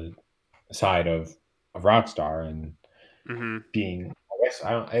to the side of Rockstar and being, I guess,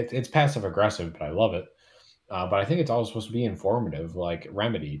 it's passive aggressive, but I love it. But I think it's also supposed to be informative. Like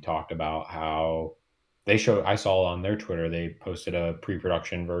Remedy talked about how I saw on their Twitter, they posted a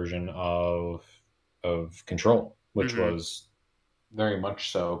pre-production version of Control, which was very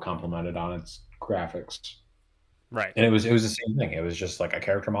much so complimented on its graphics. Right. And it was the same thing. It was just like a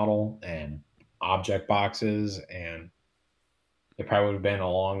character model and object boxes, and it probably would have been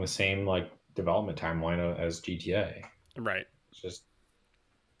along the same like development timeline as GTA. Right.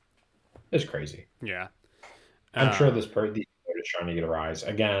 It's crazy. Yeah. I'm sure these people are trying to get a rise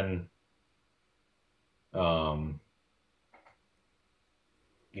again.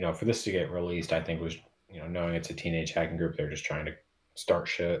 For this to get released, I think was, knowing it's a teenage hacking group, they're just trying to start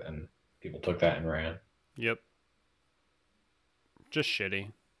shit, and people took that and ran. Yep. Just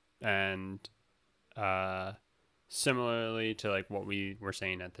shitty. And similarly to like what we were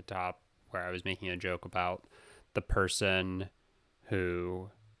saying at the top, where I was making a joke about the person who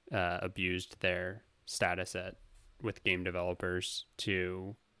abused their status with game developers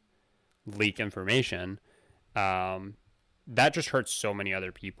to leak information, that just hurts so many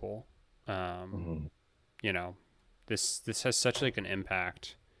other people. This has such like an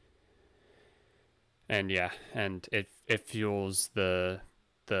impact, and it fuels the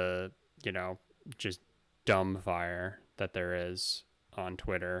just dumb fire that there is on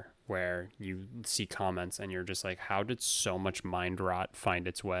Twitter, where you see comments and you're just like, how did so much mind rot find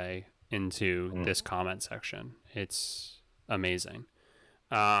its way into this comment section? It's amazing.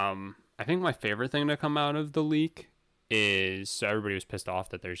 I think my favorite thing to come out of the leak is, so everybody was pissed off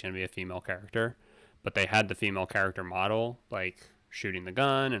that there's going to be a female character, but they had the female character model like shooting the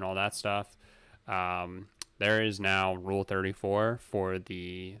gun and all that stuff. There is now Rule 34 for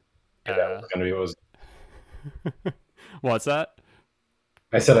the that was going to be what was. What's that?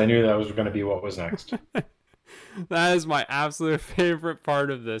 I said I knew that was going to be what was next. That is my absolute favorite part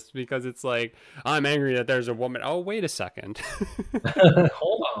of this, because it's like, I'm angry that there's a woman. Oh, wait a second.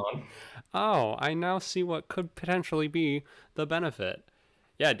 Hold on. Oh, I now see what could potentially be the benefit.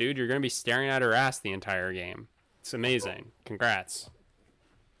 Yeah, dude, you're going to be staring at her ass the entire game. It's amazing. Congrats.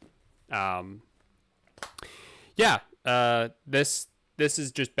 This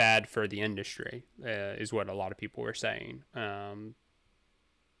is just bad for the industry, is what a lot of people were saying.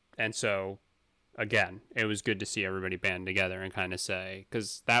 And so, again, it was good to see everybody band together and kind of say,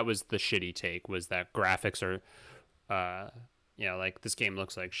 because that was the shitty take, was that graphics are, like this game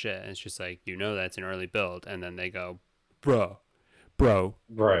looks like shit. And it's just like, that's an early build. And then they go, bro,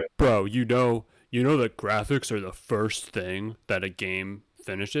 right, you know that graphics are the first thing that a game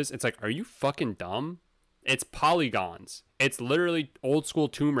finishes. It's like, are you fucking dumb? It's polygons. It's literally old school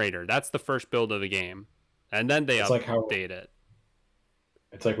Tomb Raider. That's the first build of the game. And then they update it.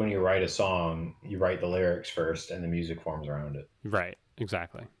 It's like when you write a song, you write the lyrics first and the music forms around it. Right,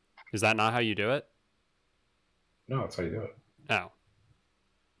 exactly. Is that not how you do it? No, that's how you do it. Oh.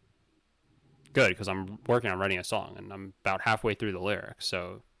 good because I'm working on writing a song and I'm about halfway through the lyrics.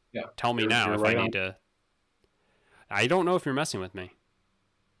 So Yeah. tell me now You're if right I on. need to. I don't know if you're messing with me.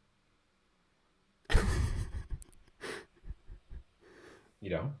 You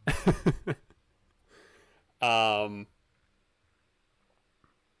know?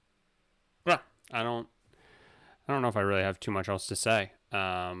 Yeah, I don't know if I really have too much else to say.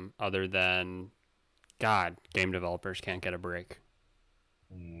 Other than God, game developers can't get a break.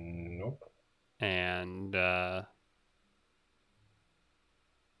 Nope. And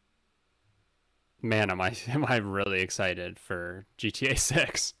man, am I really excited for GTA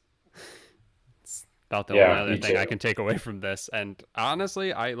 6. It's about the only Yeah, other me thing I too. can take away from this. And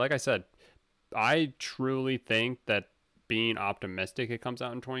honestly, like I said, I truly think that being optimistic it comes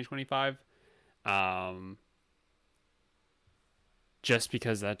out in 2025. Um, just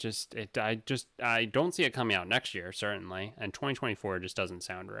because I don't see it coming out next year certainly, and 2024 just doesn't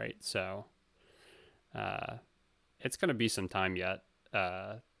sound right. So, uh, it's gonna be some time yet.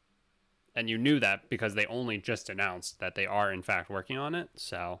 And you knew that because they only just announced that they are in fact working on it.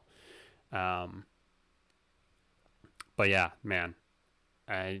 So, um, but yeah, man,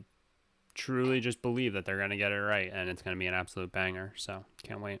 I truly just believe that they're gonna get it right, and it's gonna be an absolute banger. So,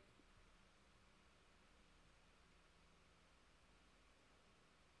 can't wait.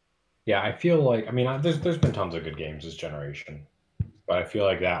 Yeah, I feel like there's been tons of good games this generation, but I feel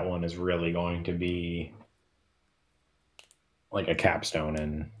like that one is really going to be like a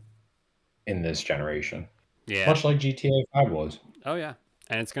capstone in this generation, Yeah. much like GTA 5 was. Oh yeah.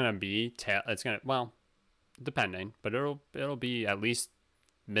 And it's gonna be it's gonna well, depending, but it'll be at least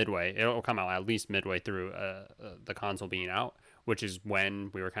midway. It'll come out at least midway through the console being out, which is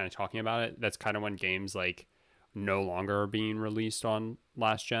when we were kind of talking about it. That's kind of when games like no longer are being released on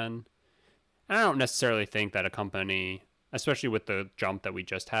last gen. And I don't necessarily think that a company, especially with the jump that we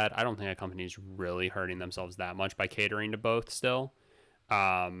just had, I don't think a company is really hurting themselves that much by catering to both still.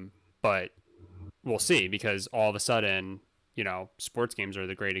 Um, but we'll see because all of a sudden, sports games are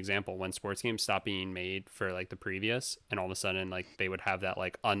the great example. When sports games stop being made for like the previous, and all of a sudden, like they would have that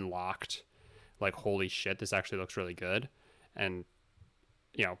like unlocked, like holy shit, this actually looks really good, and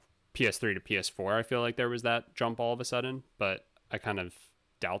you know, PS3 to PS4, I feel like there was that jump all of a sudden, but I kind of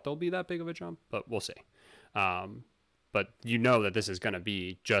doubt there'll be that big of a jump, but we'll see. Um, but you know that this is going to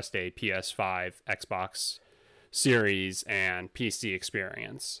be just a PS5, Xbox Series, and PC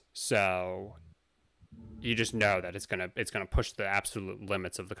experience. So you just know that it's gonna push the absolute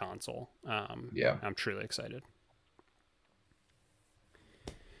limits of the console. Yeah. I'm truly excited.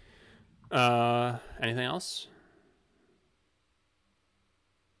 Anything else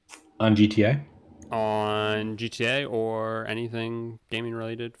On GTA? on GTA or anything gaming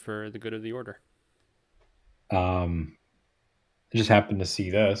related for the good of the order? I just happened to see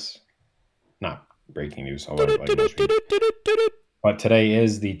this. Not breaking news, although like most week. But today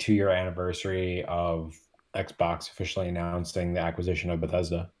is the 2-year anniversary of Xbox officially announcing the acquisition of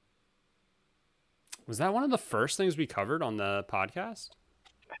Bethesda. Was that one of the first things we covered on the podcast?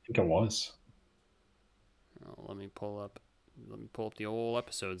 I think it was. Oh, let me pull up the old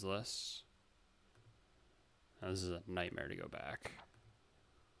episodes list. Now, this is a nightmare to go back.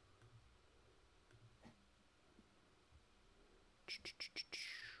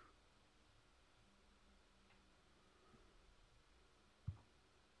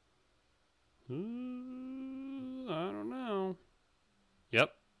 I don't know.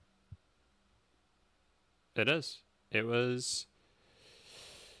 Yep, it is. It was.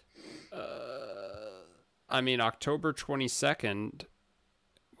 October 22nd,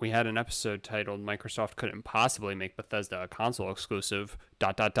 we had an episode titled "Microsoft Couldn't Possibly Make Bethesda a Console Exclusive." ...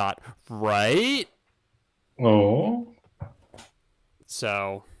 Right. Oh.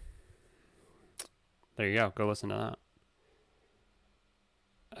 So there you go. Go listen to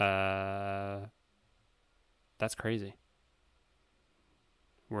that. That's crazy.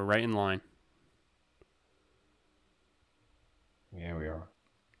 We're right in line. Yeah, we are.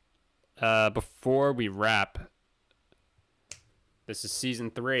 Before we wrap, this is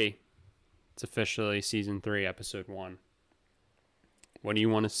season 3. It's officially season 3, episode 1. What do you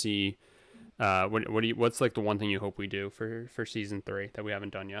want to see? What's like the one thing you hope we do for season 3 that we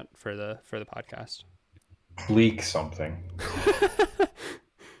haven't done yet for the podcast? Leak something.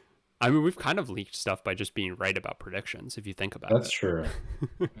 We've kind of leaked stuff by just being right about predictions, if you think about That's it. true.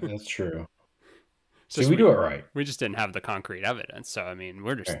 That's true. So we do it right. We just didn't have the concrete evidence. So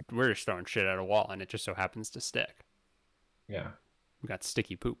we're just throwing shit at a wall, and it just so happens to stick. Yeah. We got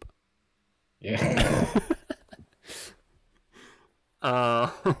sticky poop. Yeah.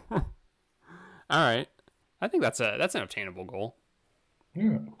 All right. I think that's an obtainable goal.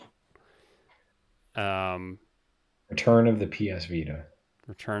 Yeah. Return of the PS Vita.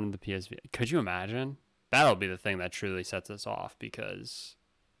 Return of the PS Vita. Could you imagine? That'll be the thing that truly sets us off, because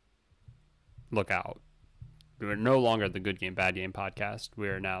look out. We're no longer the Good Game, Bad Game podcast. We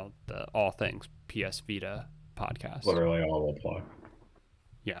are now the All Things PS Vita podcast. Literally all we'll plug.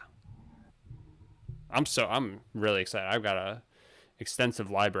 Yeah. I'm really excited. I've got a extensive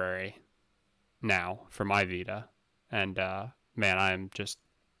library now for my Vita. And man, I'm just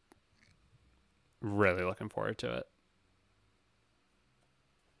really looking forward to it.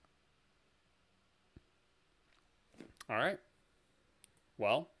 All right.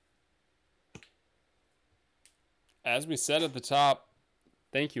 Well, as we said at the top,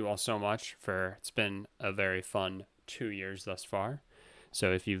 thank you all so much it's been a very fun 2 years thus far.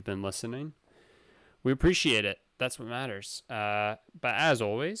 So if you've been listening, we appreciate it. That's what matters. But as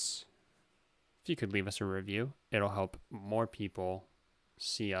always, if you could leave us a review, it'll help more people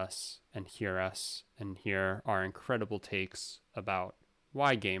see us and hear our incredible takes about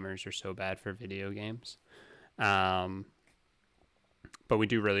why gamers are so bad for video games. But we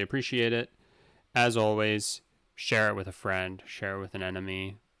do really appreciate it. As always, share it with a friend, share it with an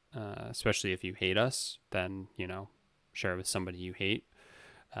enemy, especially if you hate us, then, share it with somebody you hate.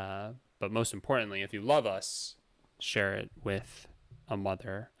 But most importantly, if you love us, share it with a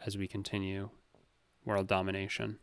mother as we continue world domination.